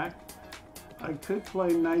knight back. I could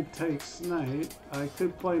play knight takes knight. I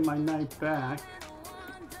could play my knight back.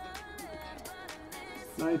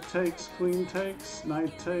 Knight takes, queen takes,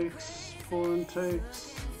 knight takes, pawn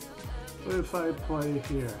takes. What if I play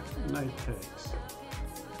here? Knight takes.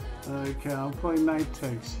 Okay, I'll play knight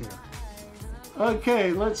takes here.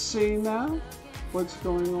 Okay, let's see now what's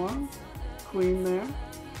going on. Queen there.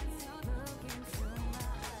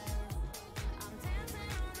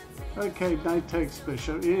 Okay, knight takes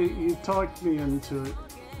bishop. You talked me into it.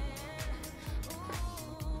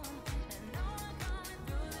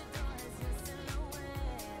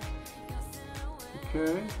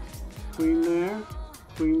 Okay, queen there.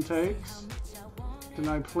 Queen takes. Then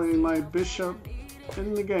I play my bishop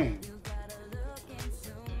in the game.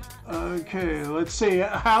 Okay, let's see.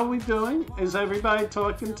 How we doing? Is everybody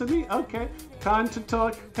talking to me? Okay, time to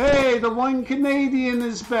talk. Hey, the one Canadian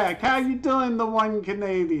is back. How you doing, the one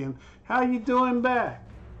Canadian? How you doing back?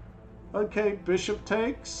 Okay, bishop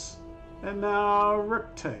takes. And now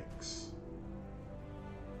rook takes.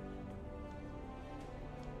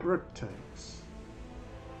 Rook takes.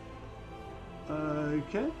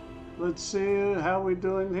 Okay, let's see how we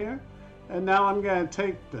doing here. And now I'm going to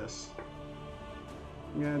take this.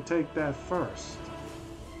 I'm going to take that first.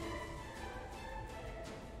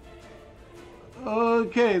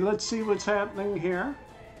 Okay, let's see what's happening here.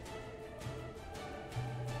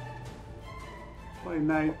 Play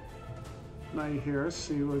knight here,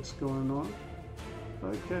 see what's going on.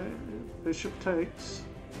 Okay, bishop takes.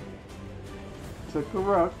 Took a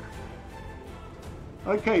rook.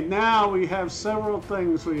 Okay, now we have several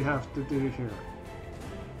things we have to do here.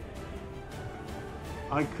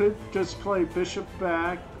 I could just play bishop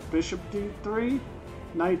back, bishop d3,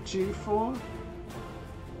 knight g4.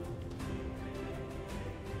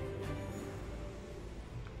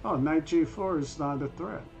 Oh, knight g4 is not a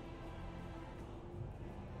threat.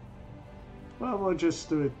 Well, we'll just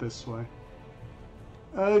do it this way.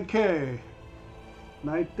 Okay.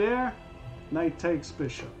 Knight there, knight takes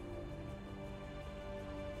bishop.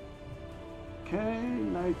 Okay,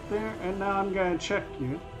 knight there, and now I'm going to check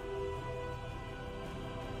you.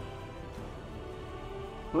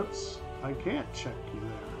 Whoops, I can't check you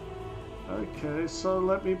there. Okay, so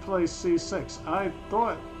let me play c6. I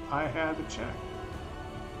thought I had a check.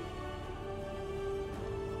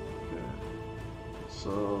 Okay.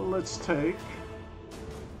 So let's take.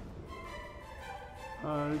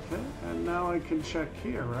 Okay, and now I can check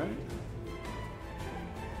here, right?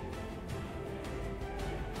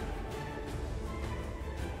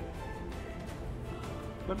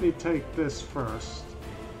 Let me take this first.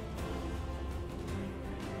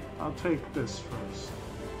 I'll take this first.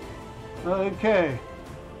 Okay.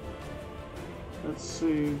 Let's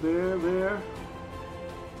see, there.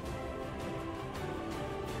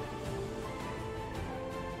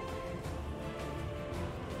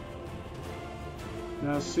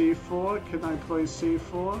 Now c4, can I play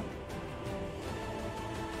c4?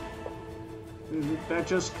 That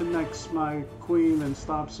just connects my queen and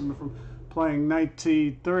stops him from playing knight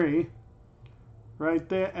t3. Right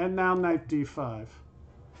there, and now knight d5.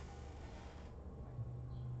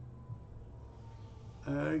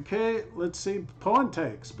 Okay, let's see. Pawn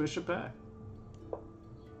takes. Bishop back.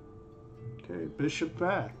 Okay, bishop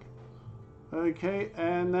back. Okay,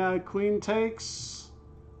 and now queen takes.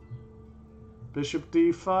 Bishop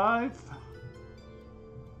d5.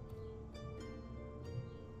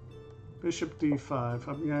 Bishop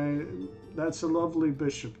d5. That's a lovely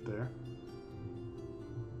bishop there.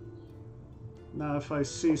 Now if I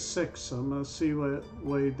c6 him, I'll see what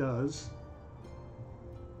he does.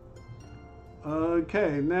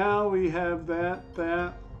 Okay, now we have that.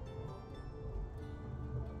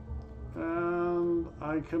 And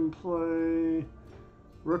I can play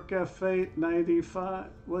rook f8, knight e5.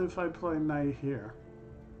 What if I play knight here?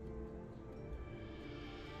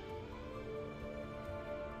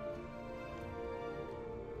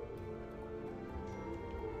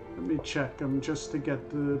 Let me check him just to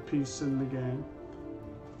get the piece in the game.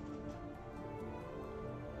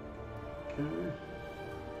 Okay.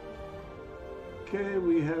 Okay,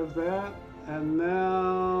 we have that, and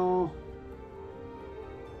now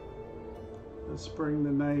let's bring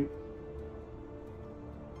the knight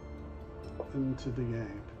into the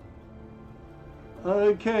game.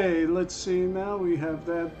 Okay, let's see now, we have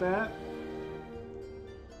that.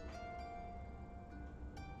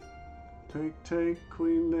 Take,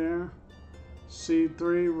 queen there.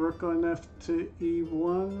 C3, rook on F to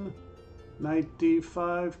E1. Knight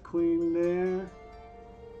D5, queen there.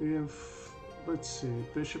 We have, let's see,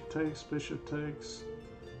 bishop takes.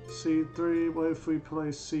 C3, what if we play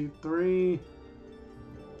C3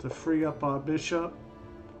 to free up our bishop?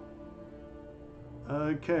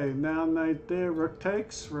 Okay, now knight there, rook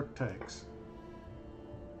takes.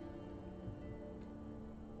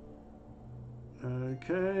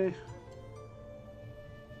 Okay.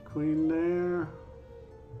 Queen there.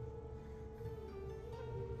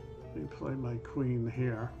 Let me play my queen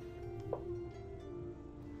here.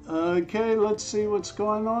 Okay, let's see what's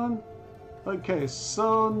going on. Okay,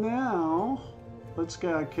 so now let's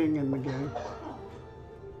get our king in the game.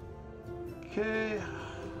 Okay,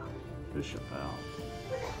 bishop out.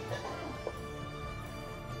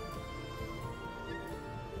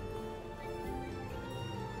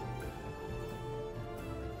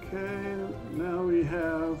 Okay, now we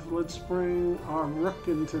have, let's bring our rook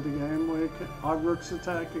into the game. Our rook's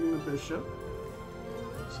attacking the bishop,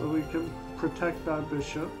 so we can protect our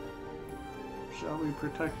bishop. Shall we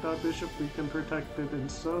protect our bishop? We can protect it,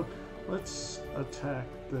 and so let's attack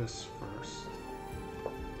this first.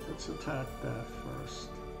 Let's attack that first.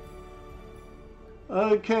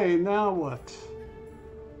 Okay, now what?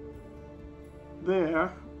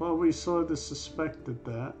 There, well, we sort of suspected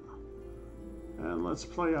that. And let's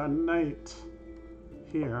play our knight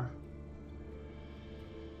here.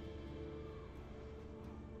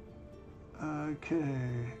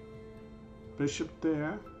 Okay, bishop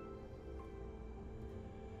there.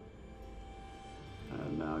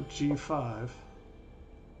 And now G5.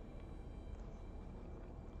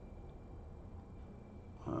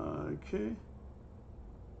 Okay.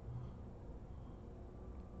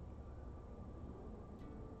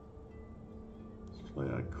 Let's play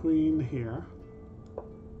our queen here.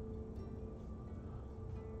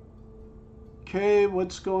 Okay,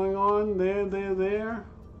 what's going on? There.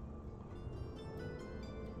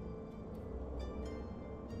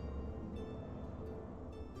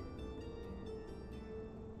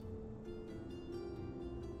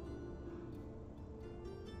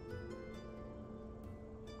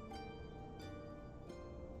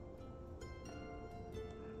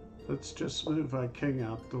 Let's just move our king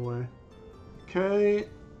out the way. Okay.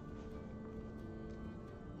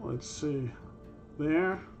 Let's see.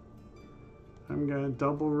 There. I'm going to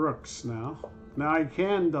double rooks now. Now I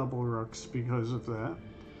can double rooks because of that.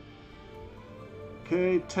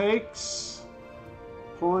 Okay, takes.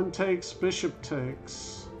 Pawn takes, bishop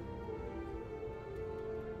takes.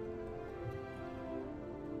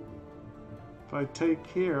 If I take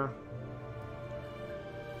here,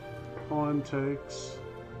 pawn takes.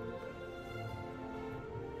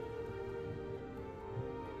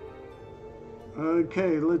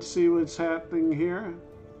 Okay, let's see what's happening here.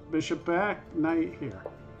 Bishop back, knight here.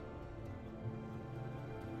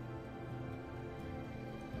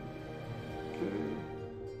 Okay.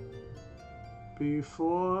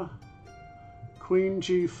 B4. Queen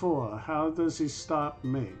G4. How does he stop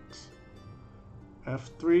mate?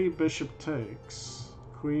 F3, bishop takes.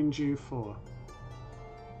 Queen G4.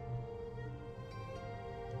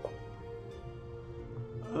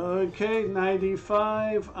 Okay, knight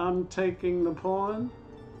E5. I'm taking the pawn.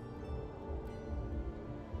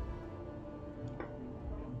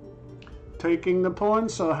 Taking the pawn,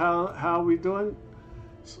 so how are we doing?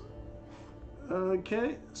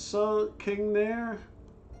 Okay, so king there,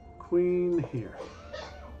 queen here.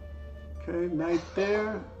 Okay, knight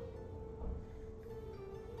there.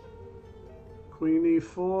 Queen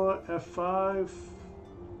E4, F5.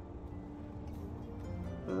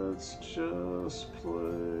 Let's just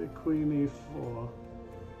play queen E4.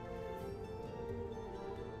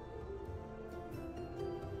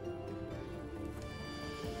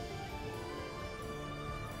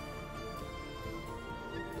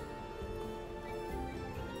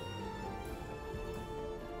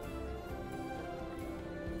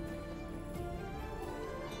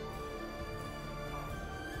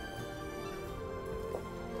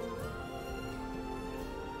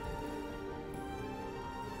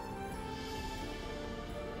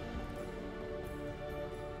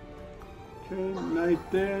 Okay,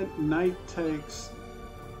 knight there, knight takes.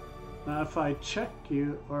 Now if I check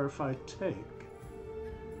you, or if I take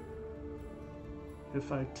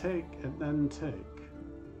and then take,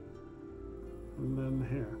 and then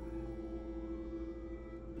here.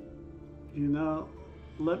 You know,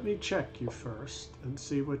 let me check you first and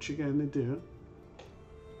see what you're going to do.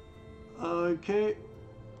 Okay,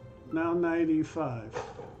 now knight E5.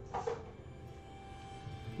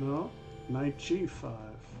 No, knight G5.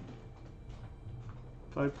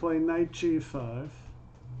 If I play knight g5,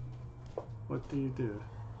 what do you do?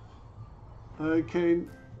 Okay,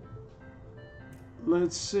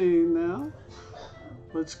 let's see now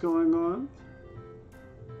what's going on.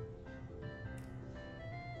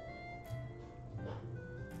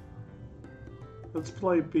 Let's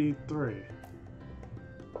play b3.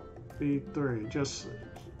 b3, just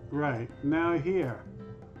right. Now here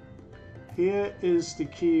is the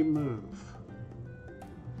key move.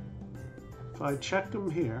 If I check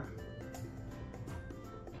him here,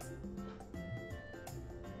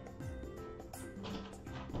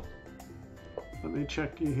 let me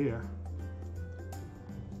check you here.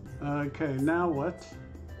 Okay, now what?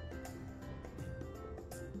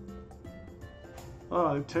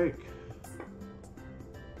 Oh, I take.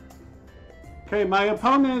 Okay, my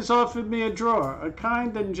opponent has offered me a draw, a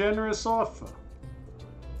kind and generous offer,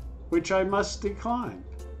 which I must decline.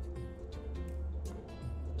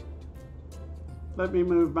 Let me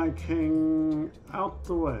move my king out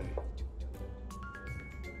the way.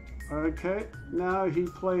 Okay, now he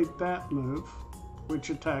played that move, which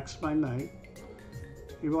attacks my knight.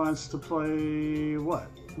 He wants to play what?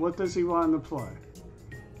 What does he want to play?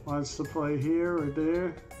 Wants to play here or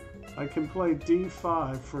there? I can play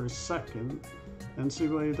d5 for a second and see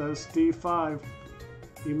what he does. d5,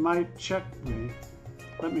 he might check me.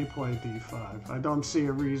 Let me play d5. I don't see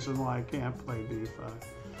a reason why I can't play d5.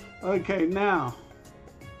 Okay, now.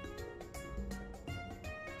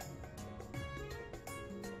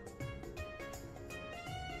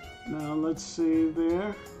 Now let's see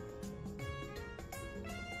there.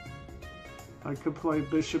 I could play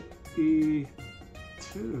bishop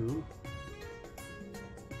e2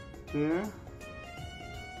 there.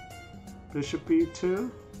 Bishop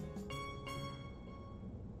e2.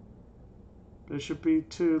 Bishop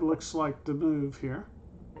e2 looks like the move here.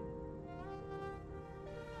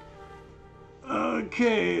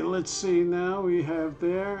 Okay, let's see now. We have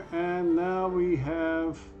there, and now we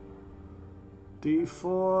have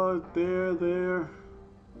d4 there.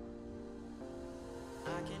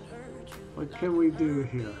 What can we do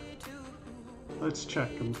here? Let's check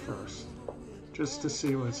him first, just to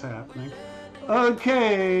see what's happening.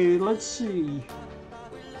 Okay, let's see.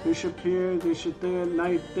 Bishop here, bishop there,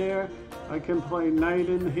 knight there. I can play knight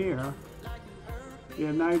in here.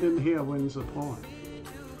 Yeah, knight in here wins a pawn.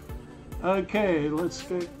 Okay, let's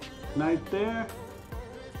get knight there.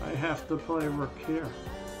 I have to play rook here.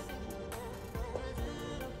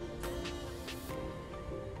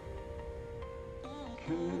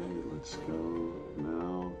 Okay, let's go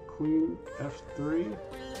now. Queen f3,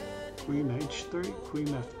 queen h3, queen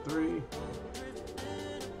f3.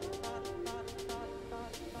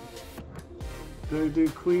 Do I do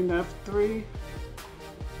queen f3?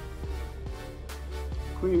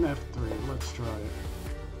 Queen f3, let's try it.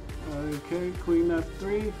 Okay, queen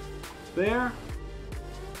f3, there.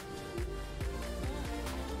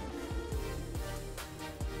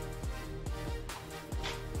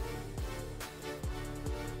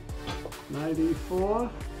 Knight e4.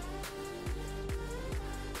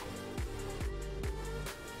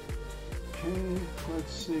 Okay,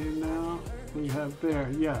 let's see now. We have there,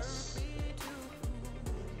 yes.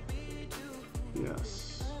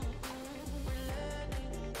 Yes.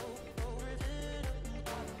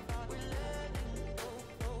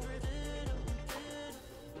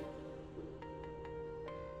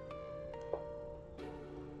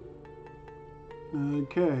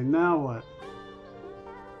 Okay, now what?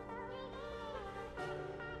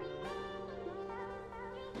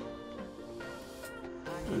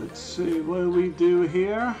 Let's see, what do we do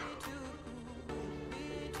here?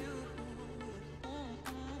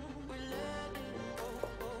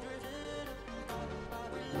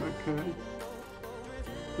 Okay.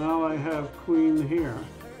 Now I have queen here.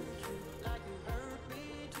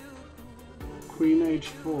 Queen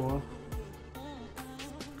h4.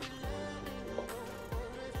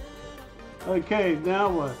 Okay, now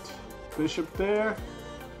what? Bishop there.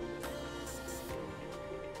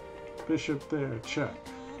 Bishop there, check.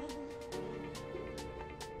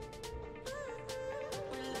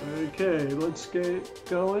 Okay, let's get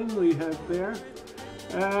going. We have there.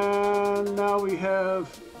 And now we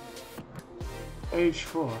have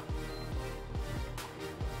h4.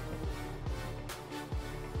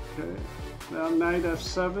 Okay, now knight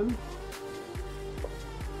f7.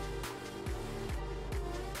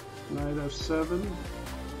 Knight f7.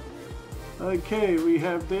 Okay, we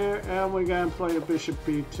have there, and we're going to play a bishop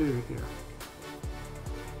b2 here.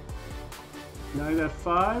 Knight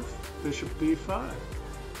f5, bishop d5.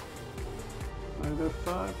 Knight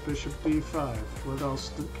f5, bishop d5. What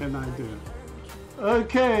else can I do?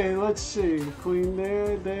 Okay, let's see. Queen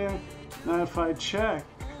there, there. Now if I check,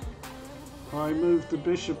 or I move the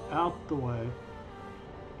bishop out the way,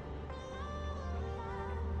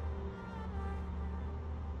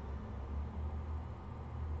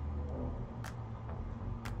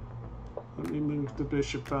 let me move the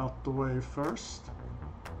bishop out the way first.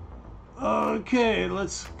 Okay,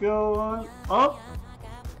 let's go on up.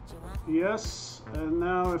 Yes, and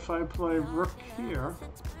now if I play rook here,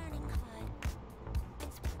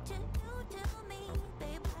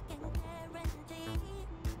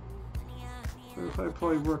 if I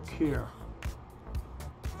play rook here,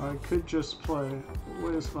 I could just play,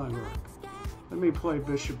 where's my rook? Let me play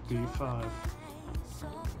bishop d5.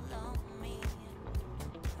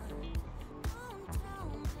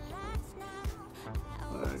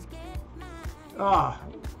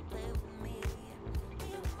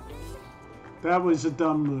 That was a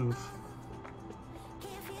dumb move.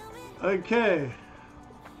 Okay.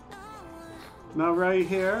 Now right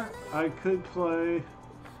here, I could play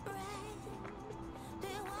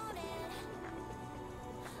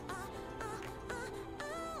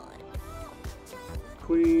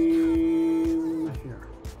queen here.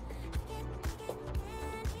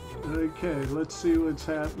 Okay, let's see what's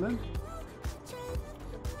happening.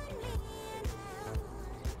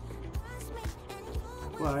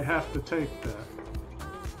 Well, I have to take that.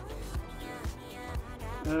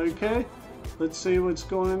 Okay, let's see what's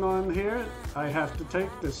going on here. I have to take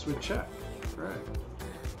this with check. Right.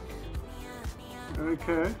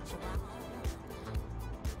 Okay.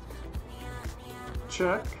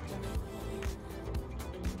 Check.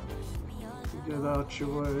 Get out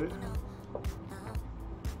your way.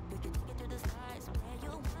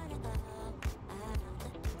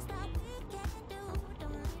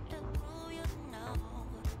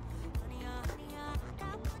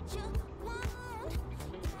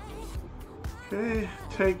 Okay,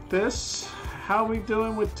 take this. How we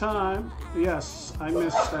doing with time? Yes, I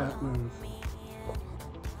missed that move.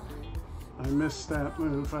 I missed that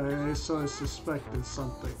move. I sort of suspected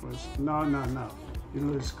something was... No. You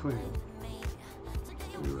lose queen.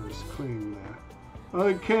 You lose queen there.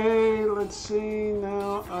 Okay, let's see.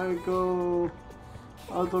 Now I go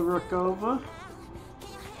other rook over.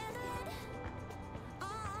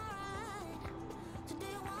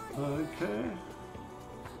 Okay.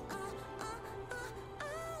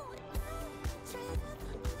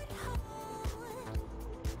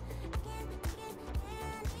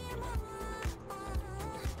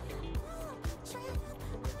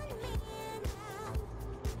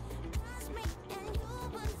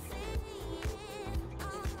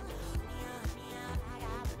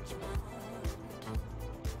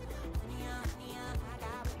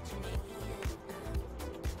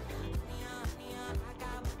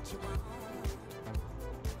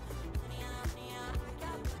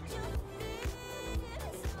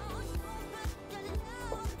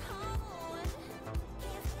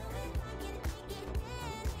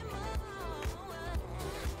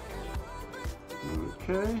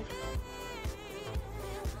 Okay.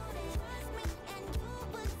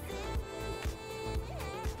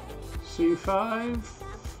 C5.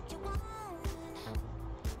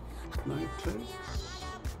 Knight takes.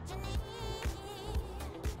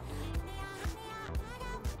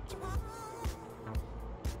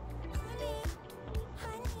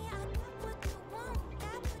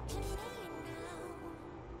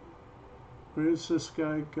 Where's this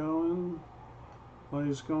guy going? Well,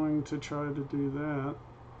 he's going to try to do that.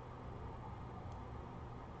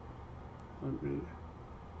 Let me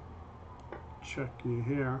check you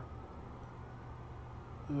here.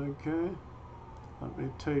 Okay. Let me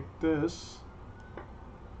take this.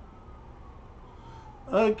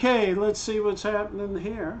 Okay, let's see what's happening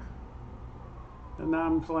here. And now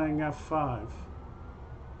I'm playing F5.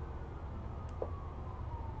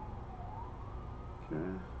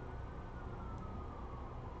 Okay.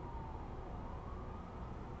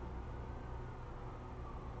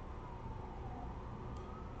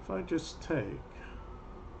 If I just take,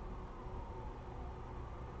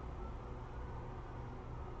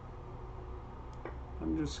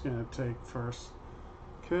 I'm just going to take first.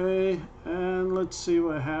 Okay, and let's see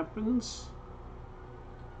what happens.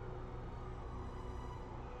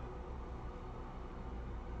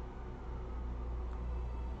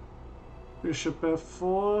 Bishop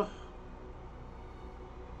F4.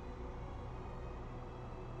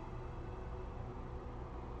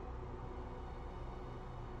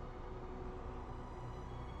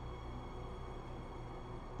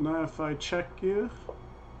 Now if I check you.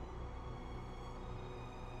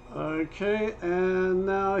 Okay, and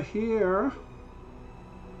now here,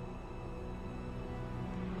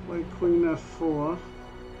 play Queen F4.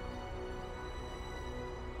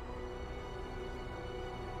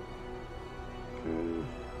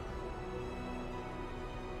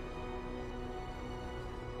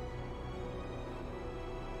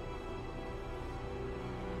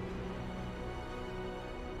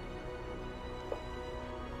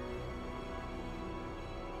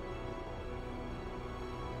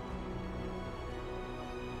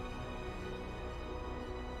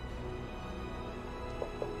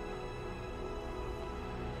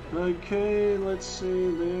 Okay, let's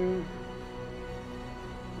see there.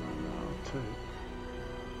 I'll take.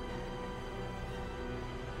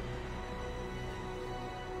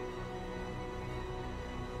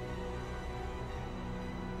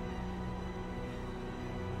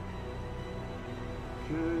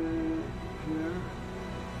 Okay, here.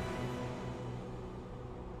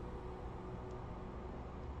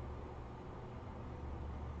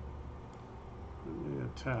 Let me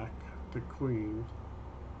attack the queen.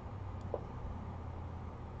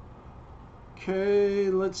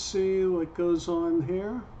 Okay, let's see what goes on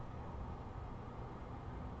here.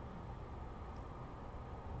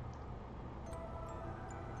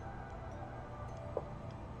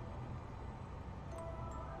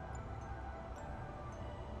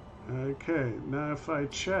 Okay, now if I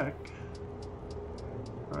check,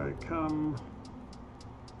 I come.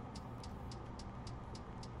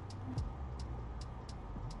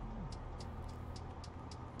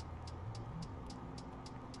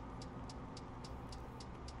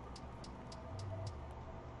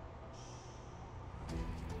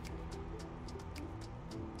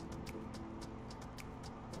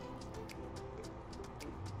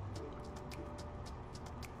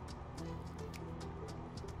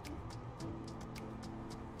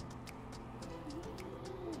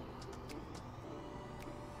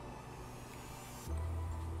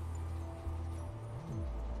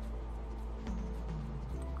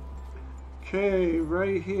 Okay,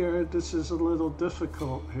 right here, this is a little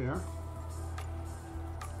difficult here.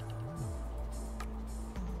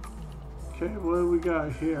 Okay, what do we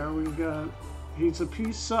got here? We got, he's a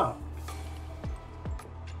piece up.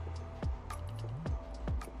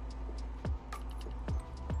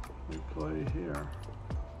 We play here.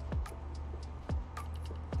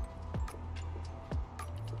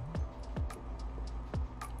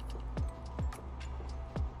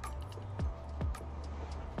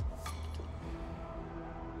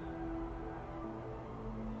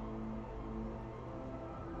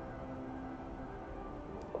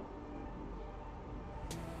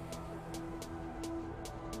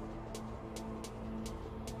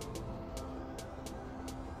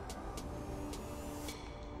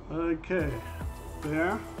 Okay,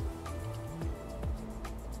 there.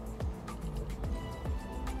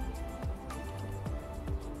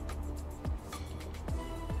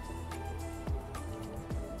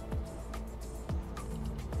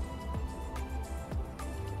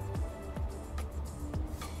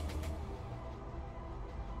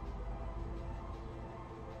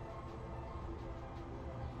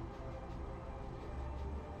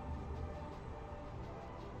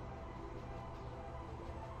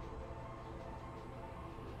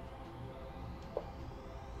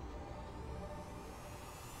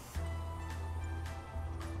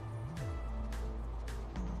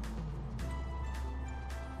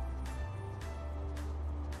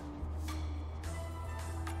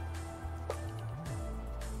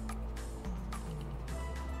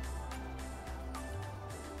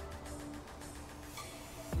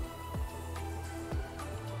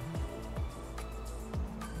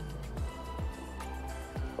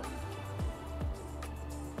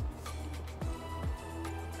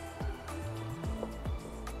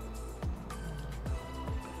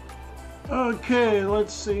 Okay,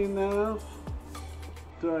 let's see now.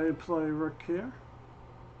 Do I play rook here?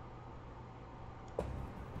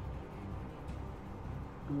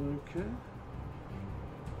 Okay.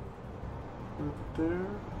 Rook there.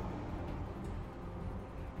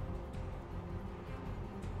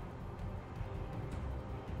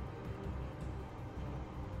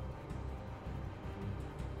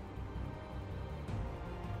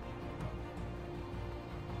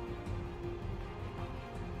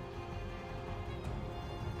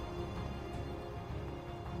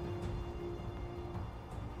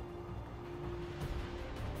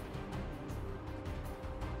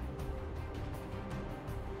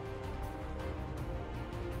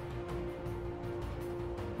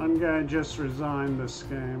 I'm gonna just resign this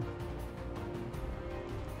game.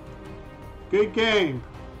 Good game.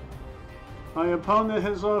 My opponent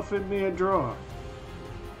has offered me a draw.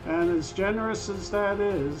 And as generous as that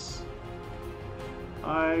is,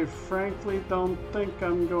 I frankly don't think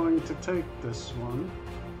I'm going to take this one.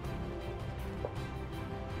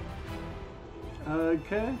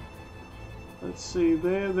 Okay. Let's see,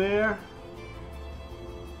 there.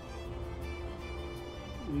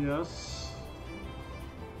 Yes.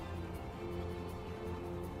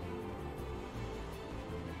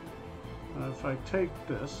 If I take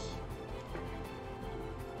this,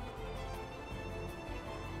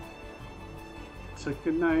 it's a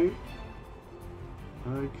good night.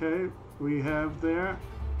 Okay, we have there.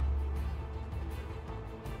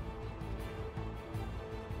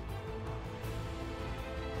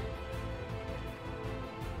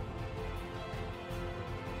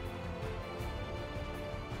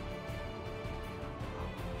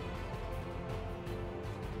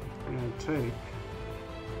 And take.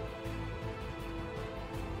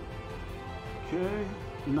 Okay,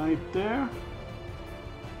 knight there.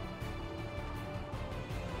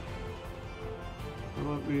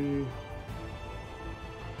 Let me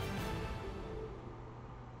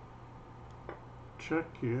check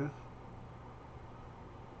here.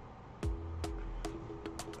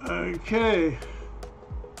 Okay.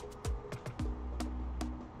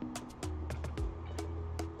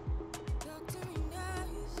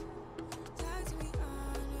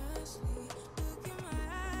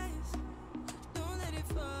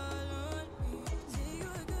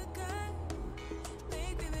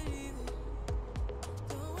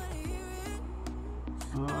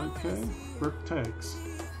 Okay, rook takes.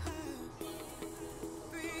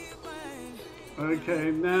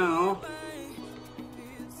 Okay, now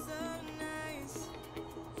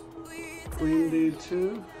queen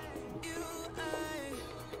d2.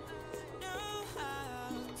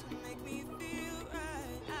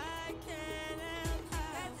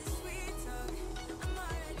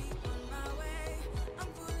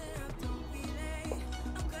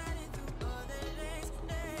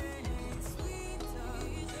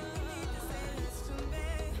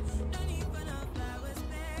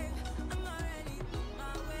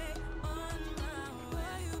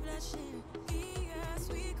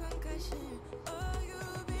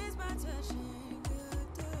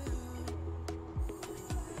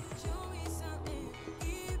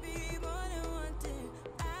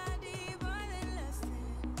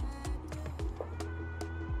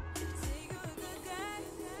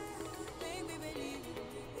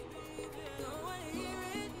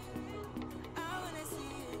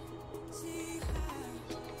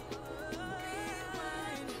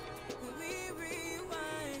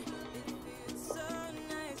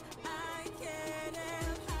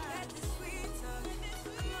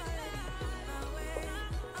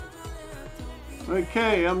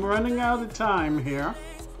 Okay, I'm running out of time here.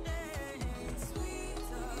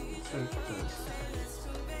 Take this.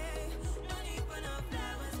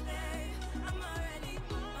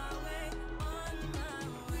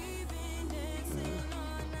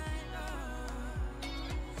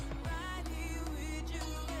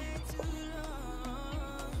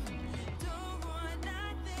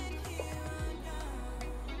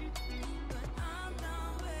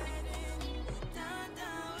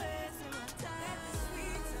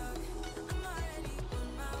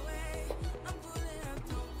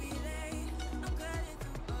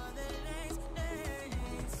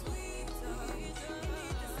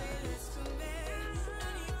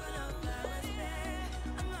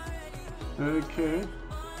 Okay.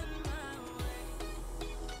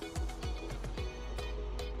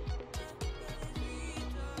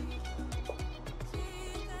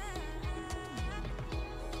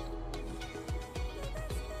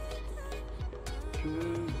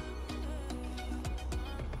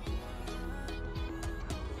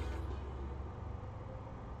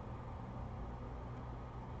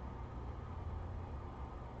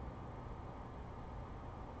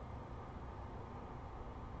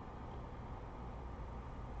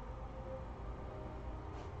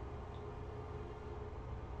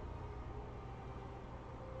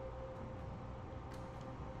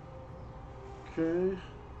 Okay.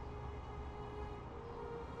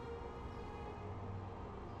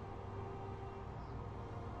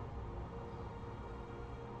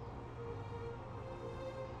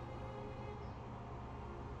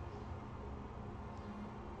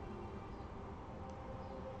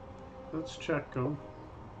 Let's check them.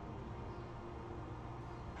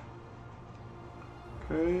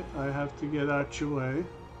 Okay, I have to get out your way.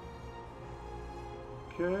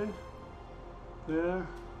 Okay, there.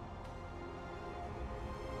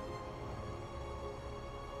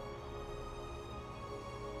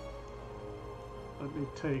 Let me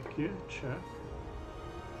take you, check.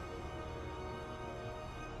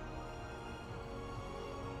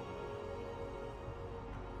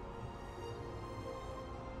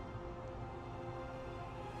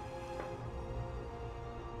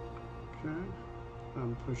 Okay,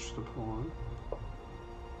 and push the pawn.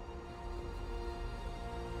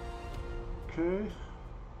 Okay.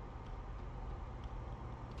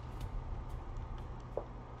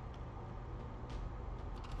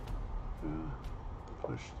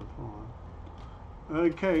 Push the pawn.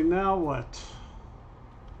 Okay, now what?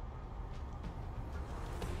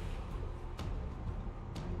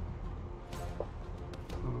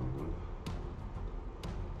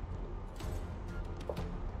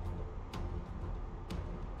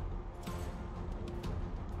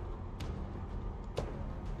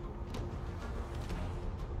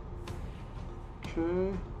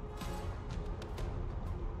 Okay.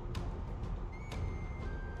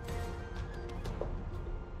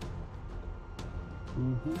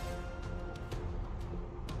 Mm-hmm.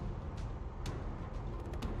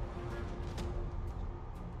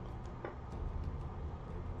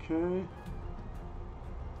 Okay.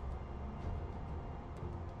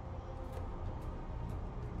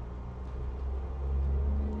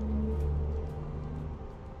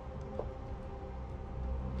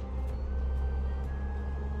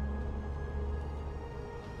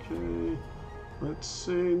 Okay. Let's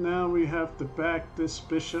see. Now we have to back this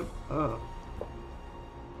bishop up.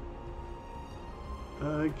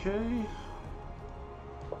 Okay.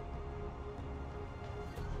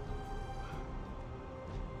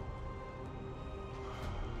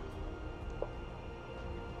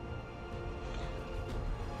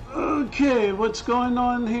 Okay, what's going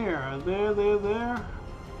on here? There.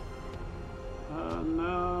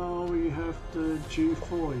 Now we have to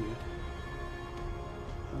G4 you.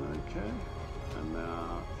 Okay, and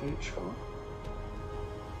now H4.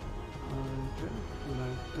 Okay,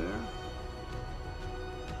 right there.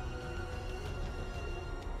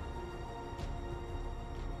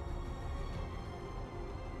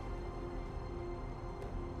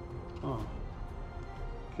 Oh,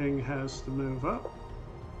 king has to move up.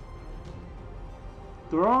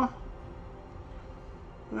 Draw?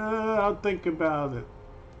 I'll think about it.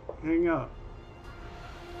 Hang up.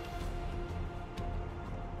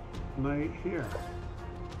 Knight here.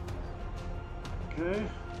 Okay.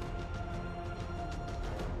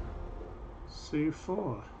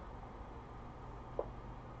 C4.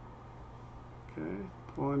 Okay,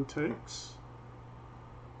 pawn takes.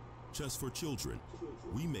 Chess for children.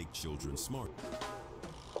 We make children smart.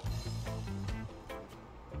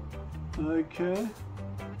 Okay.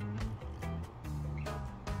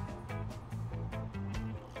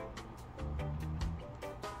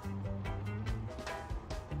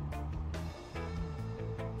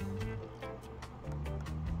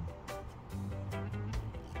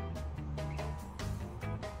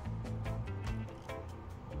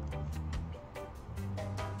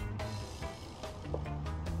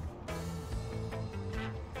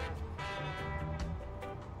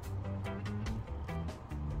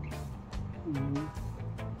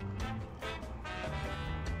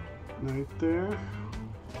 Right there.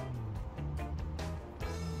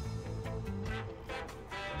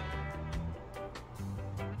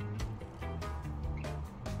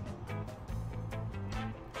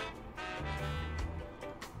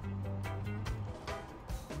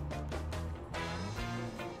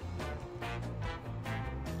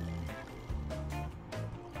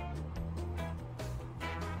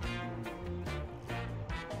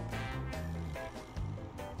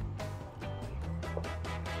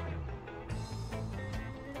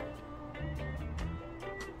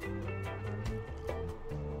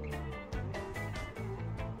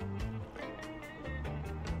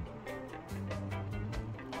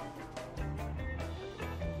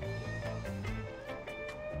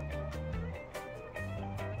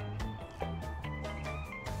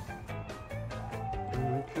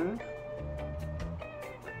 Okay.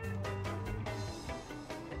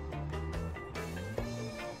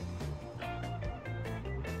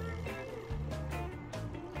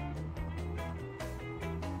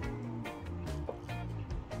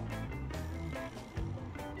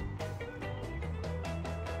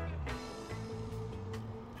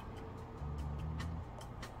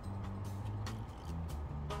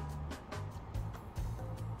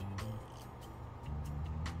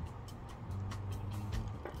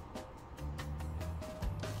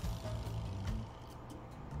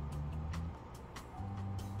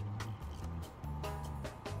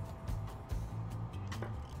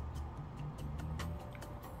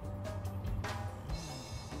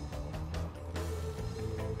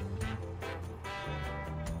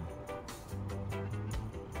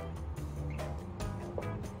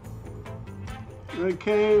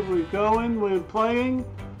 Okay, we're going, we're playing.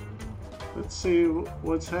 Let's see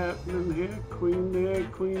what's happening here. Queen there,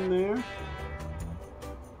 queen there.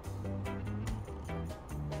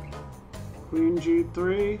 Queen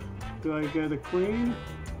G3. Do I get a queen?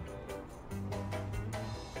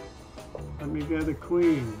 Let me get a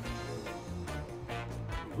queen.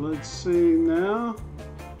 Let's see now.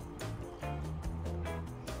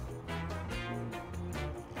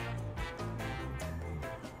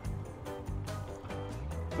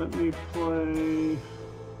 Let me play.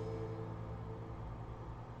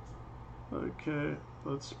 Okay,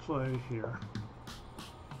 let's play here.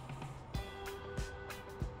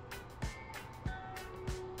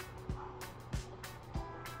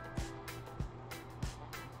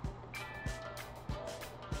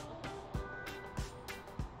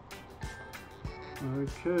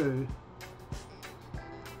 Okay,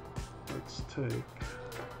 let's take.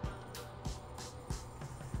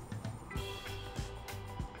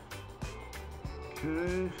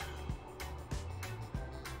 Okay.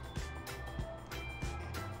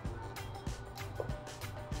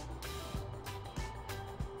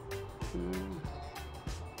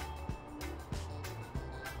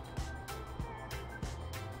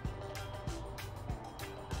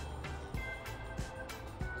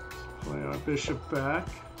 Play our bishop back.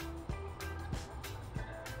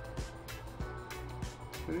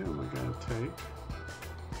 Okay, I'm gonna take.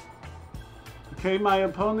 Okay, my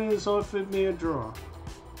opponent has offered me a draw,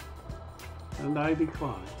 and I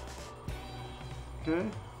decline. Okay.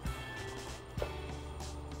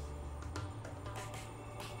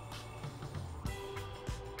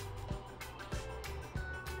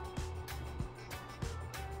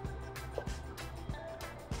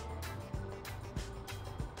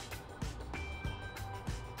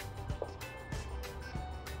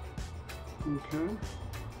 Okay.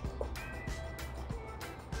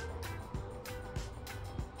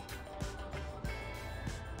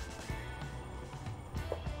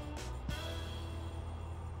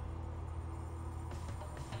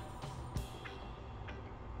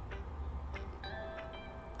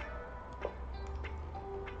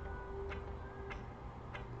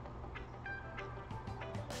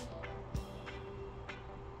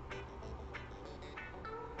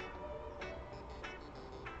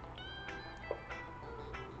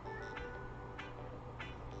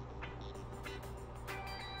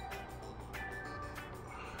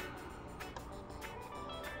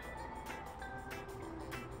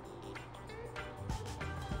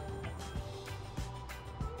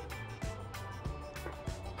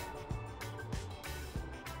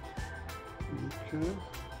 Okay.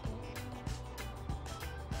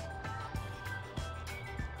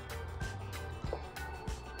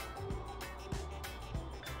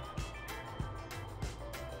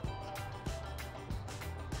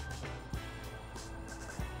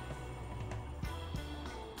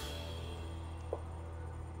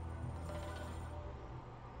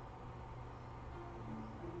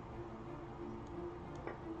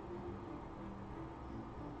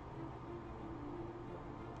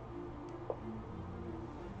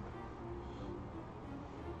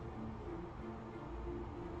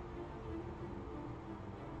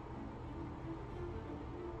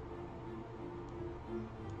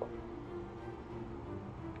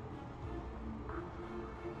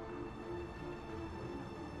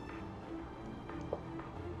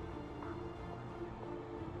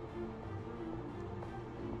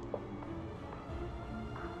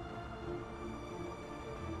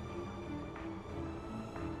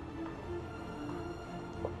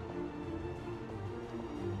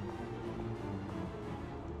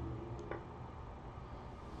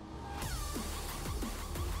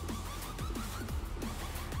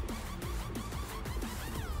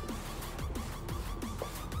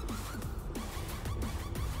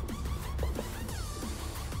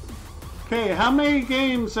 Okay, how many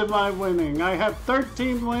games am I winning? I have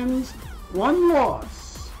 13 wins, 1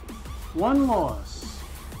 loss. 1 loss.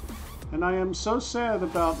 And I am so sad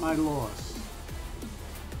about my loss.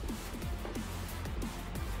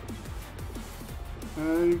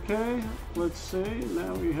 Okay, let's see.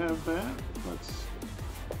 Now we have that. Let's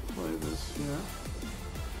play this here.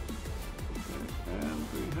 Okay, and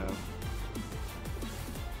we have...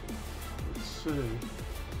 Let's see.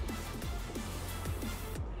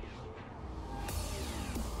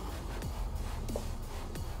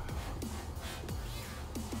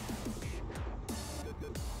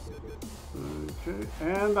 Okay,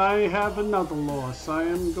 and I have another loss. I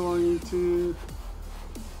am going to...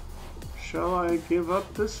 Shall I give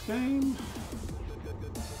up this game?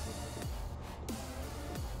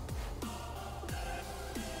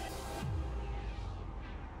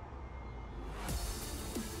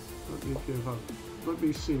 Let me give up. Let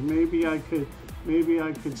me see. Maybe I could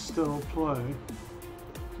still play.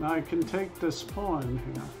 Now I can take this pawn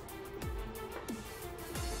here.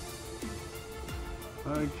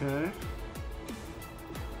 Okay.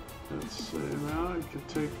 Let's see, now I could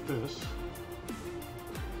take this.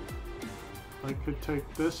 I could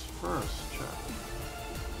take this first, check.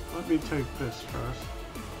 Let me take this first.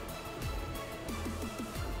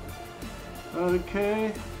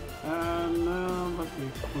 Okay, and now let me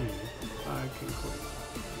queen. I can queen.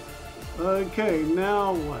 Okay,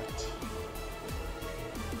 now what?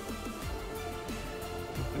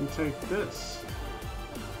 I can take this.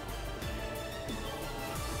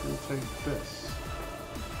 I can take this.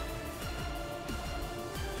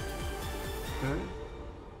 Okay,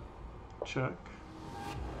 check.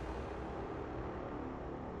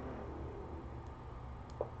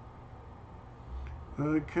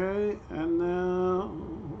 Okay, and now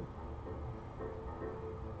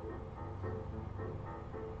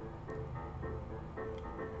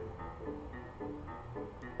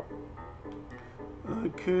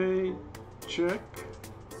Okay, check.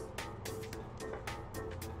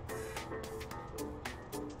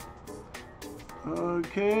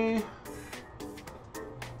 Okay.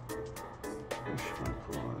 Push my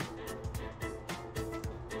pawn.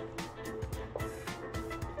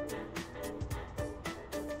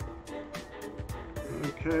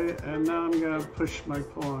 Okay, and now I'm going to push my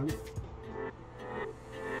pawn.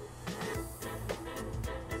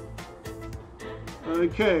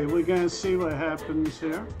 Okay, we're going to see what happens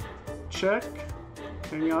here. Check.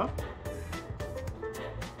 King up.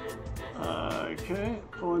 Okay,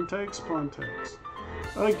 pawn takes, pawn takes.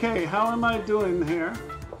 Okay, how am I doing here?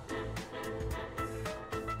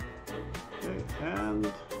 Okay,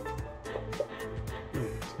 and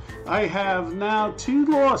wait. I have now 2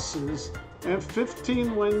 losses and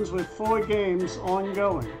 15 wins with 4 games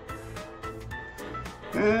ongoing.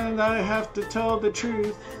 And I have to tell the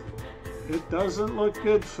truth, it doesn't look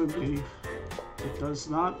good for me. It does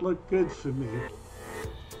not look good for me.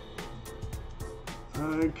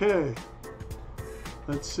 Okay.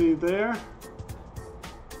 Let's see there.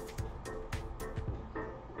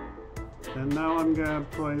 And now I'm going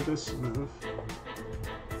to play this move.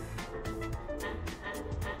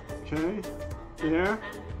 Okay. There.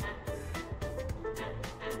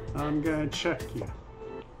 I'm going to check you.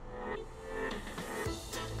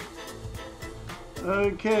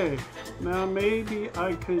 Okay. Now maybe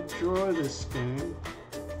I could draw this game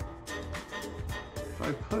if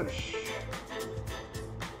I push.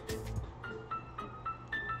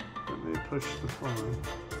 Let me push the pawn.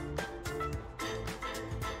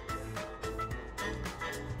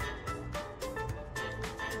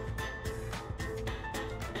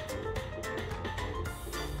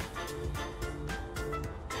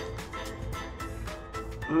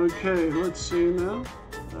 Okay, let's see now.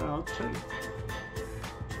 I'll take.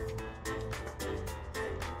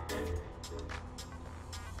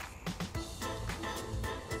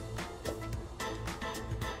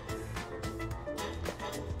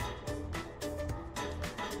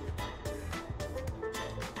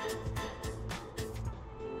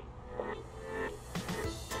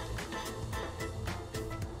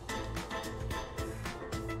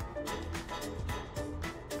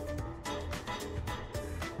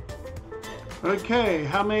 Okay,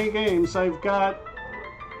 how many games? I've got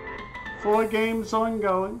 4 games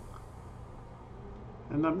ongoing.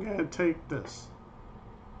 And I'm going to take this.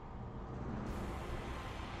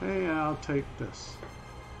 Okay, I'll take this.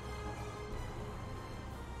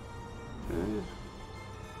 Okay.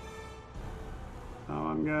 Now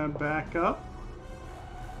I'm going to back up.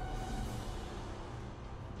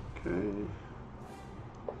 Okay.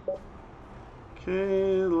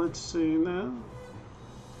 Okay, let's see now.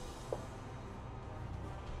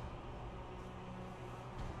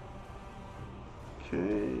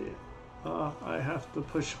 Okay, I have to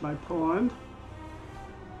push my pawn.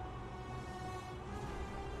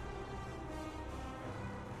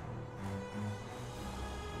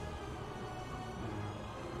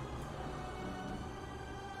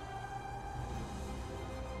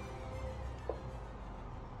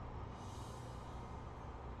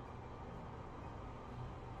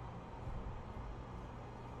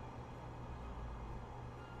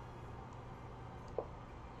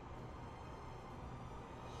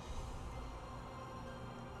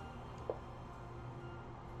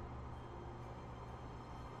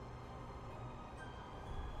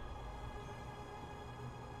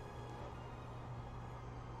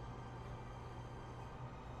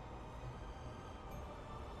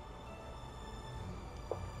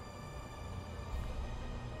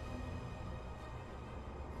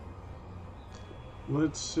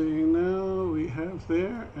 Let's see now, we have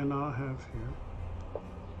there and I'll have here.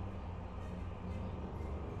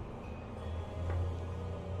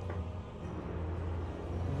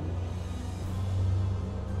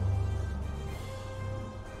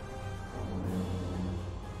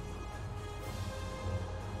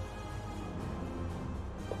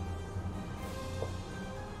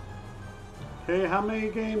 Okay, how many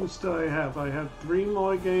games do I have? I have 3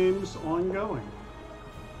 more games ongoing.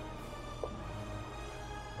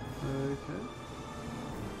 Okay.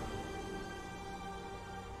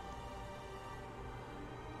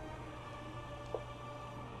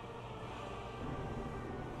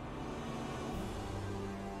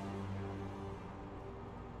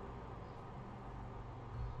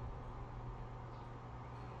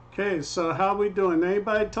 Okay, so how we doing?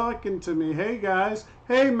 Anybody talking to me? Hey guys.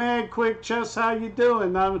 Hey Mad Quick Chess, how you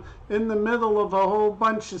doing? I'm in the middle of a whole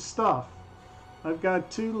bunch of stuff. I've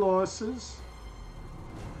got 2 losses.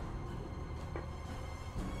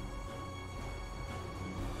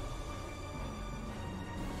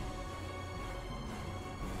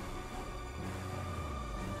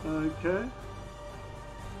 Okay.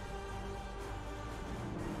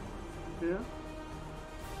 Yeah.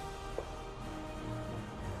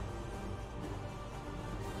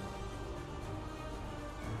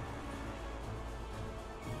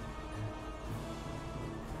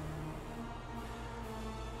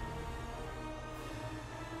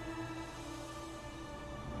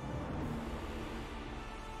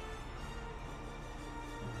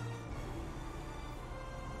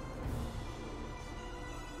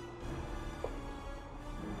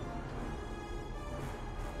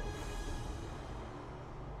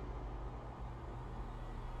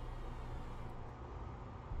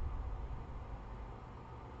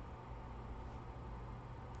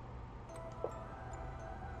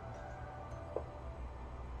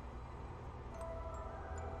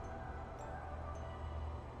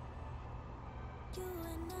 You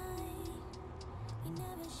and I, we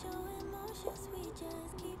never show emotions, we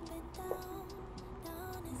just keep it down,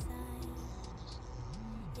 down inside.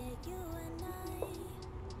 Yeah, you and I,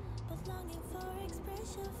 both longing for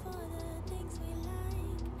expression for the things we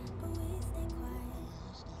like, but we stay quiet.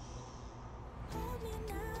 Hold me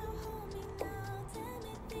now, tell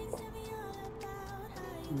me things, tell me all about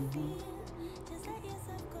how you feel. Just let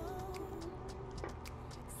yourself go.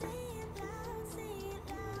 Say it loud,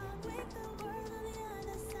 wake the world on the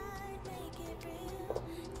other side, make it real.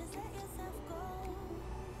 Just let yourself go,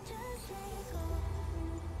 just let go.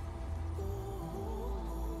 Ooh,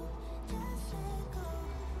 just let go.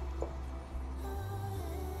 Oh,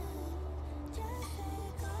 yeah. Just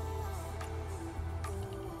let go.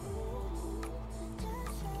 Ooh,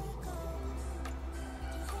 just let go.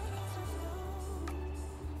 Just let yourself go.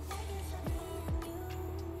 Let yourself be in you.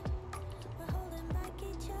 We're holding back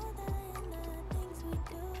each other in the things we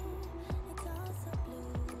do. It's all so blue.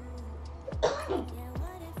 Yeah,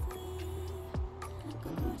 what if we could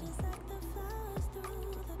grow just like the flowers through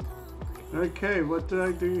the concrete? Okay, what did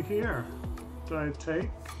I do here? Did I take?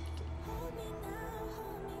 Hold me now,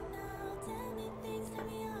 tell me things, tell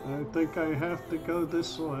me all. I think I have to go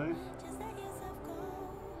this way. Just let yourself go.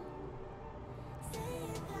 Say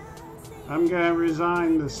it loud, I'm gonna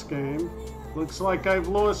resign this game. Looks like I've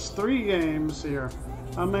lost 3 games here.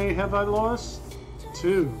 How many have I lost?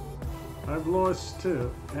 2. I've lost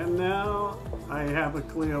 2. And now I have a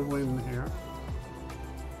clear win here.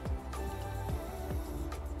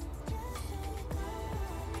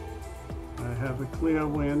 I have a clear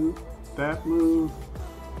win. That move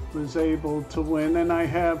was able to win. And I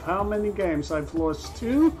have how many games? I've lost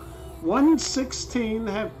 2, 116,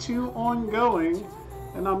 have 2 ongoing.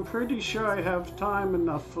 And I'm pretty sure I have time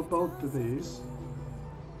enough for both of these.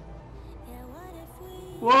 yeah, what if we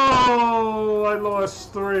Whoa! I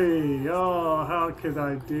lost 3. Oh, how could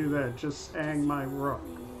I do that? Just hang my rook.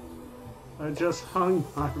 I just hung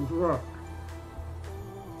my rook.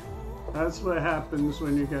 That's what happens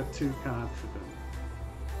when you get too confident.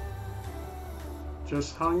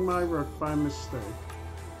 Just hung my rook by mistake.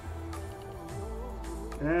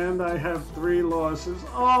 And I have 3 losses.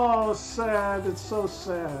 Oh, sad. It's so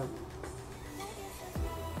sad.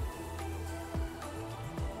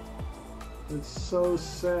 It's so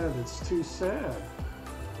sad. It's too sad.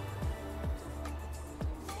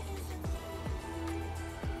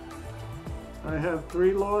 I have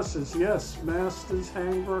 3 losses. Yes, Masters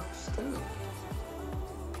hang rooks too.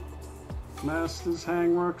 Masters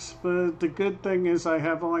hang rooks, but the good thing is I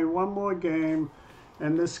have only 1 more game,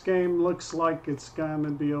 and this game looks like it's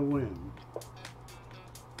gonna be a win.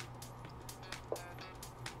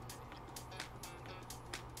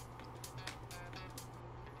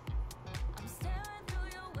 I'm staring through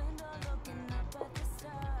your window, looking up at the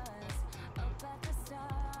stars, up at the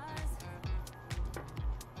stars.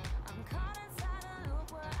 I'm caught inside a loop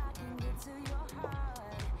where I can get to your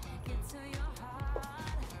heart, get to your heart.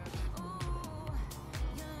 Ooh,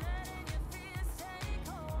 you're letting your fears take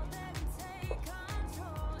hold, let them take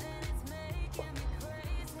control, and it's making me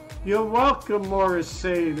crazy. You're welcome, Morris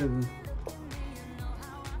Saden.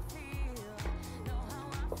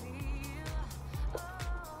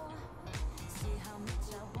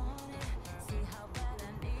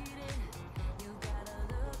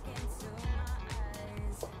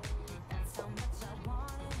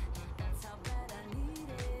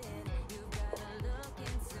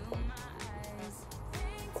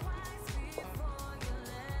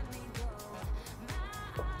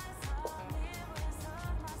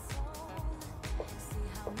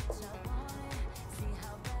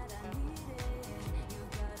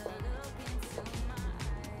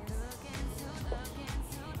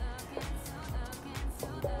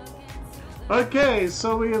 Okay,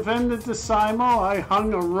 so we have ended the Simo. I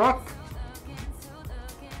hung a rook.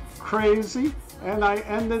 Crazy. and I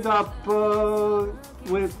ended up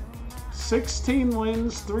with 16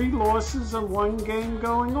 wins, 3 losses, and 1 game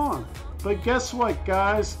going on. But guess what,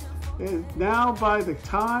 guys? Now by the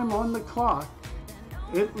time on the clock,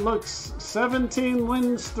 it looks 17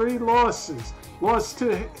 wins, 3 losses. Lost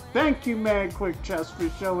to, thank you, Mad Quick Chess, for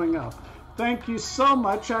showing up. Thank you so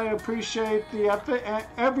much. I appreciate the effort. And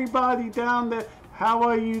everybody down there, how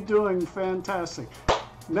are you doing? Fantastic.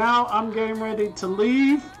 Now I'm getting ready to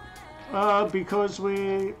leave because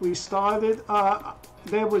we started.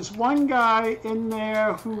 There was one guy in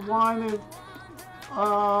there who wanted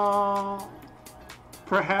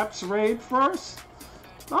perhaps raid first.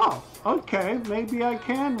 Oh, okay, maybe I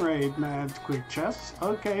can raid Mad Quick Chess.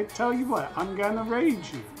 Okay, tell you what, I'm gonna raid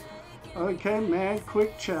you. Okay, Mad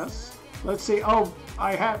Quick Chess. Let's see. Oh,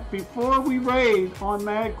 I have, before we raid on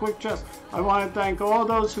Mad Quick Chess, I want to thank all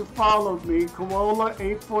those who followed me.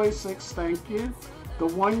 Koala846, thank you. The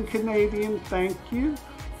One Canadian, thank you.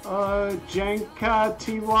 Janka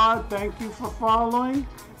Tiwa, thank you for following.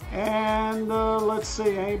 And let's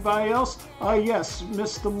see, anybody else? Yes,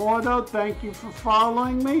 Mr. Mordo, thank you for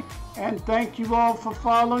following me. And thank you all for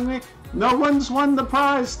following me. No one's won the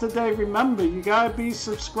prize today. Remember, you gotta be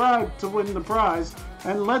subscribed to win the prize.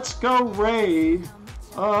 And let's go raid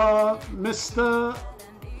Mr.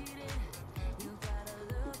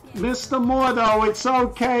 Mordo. It's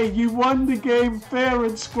okay. You won the game fair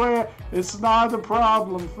and square. It's not a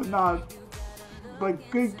problem for not. But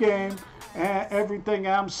good game and everything.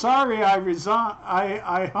 I'm sorry I resigned.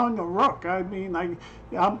 I hung a rook. I mean,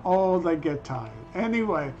 I'm old. I get tired.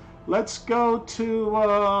 Anyway, let's go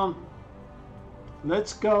to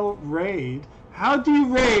let's go raid. How do you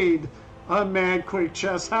raid Mad Quick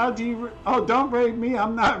Chess? How do you? Oh, don't raid me.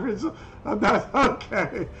 I'm not.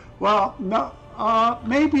 Okay. Well, no.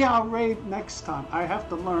 Maybe I'll raid next time. I have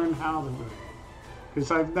to learn how to raid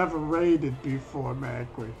because I've never raided before Mad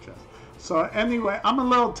Quick Chess. So anyway, I'm a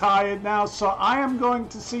little tired now, so I am going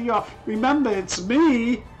to see y'all. Remember, it's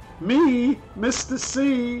me, Mr.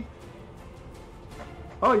 C.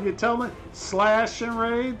 Oh, you're telling slash and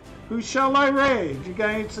raid? Who shall I raid? You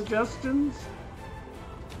got any suggestions?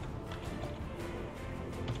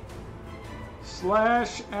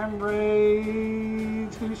 Slash and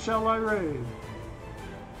raid. Who shall I raid?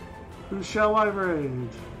 Who shall I raid?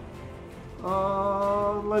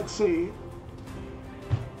 Let's see.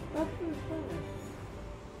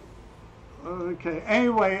 Okay,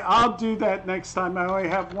 anyway, I'll do that next time. I only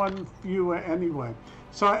have one viewer anyway.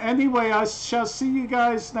 So anyway, I shall see you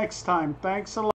guys next time. Thanks a lot.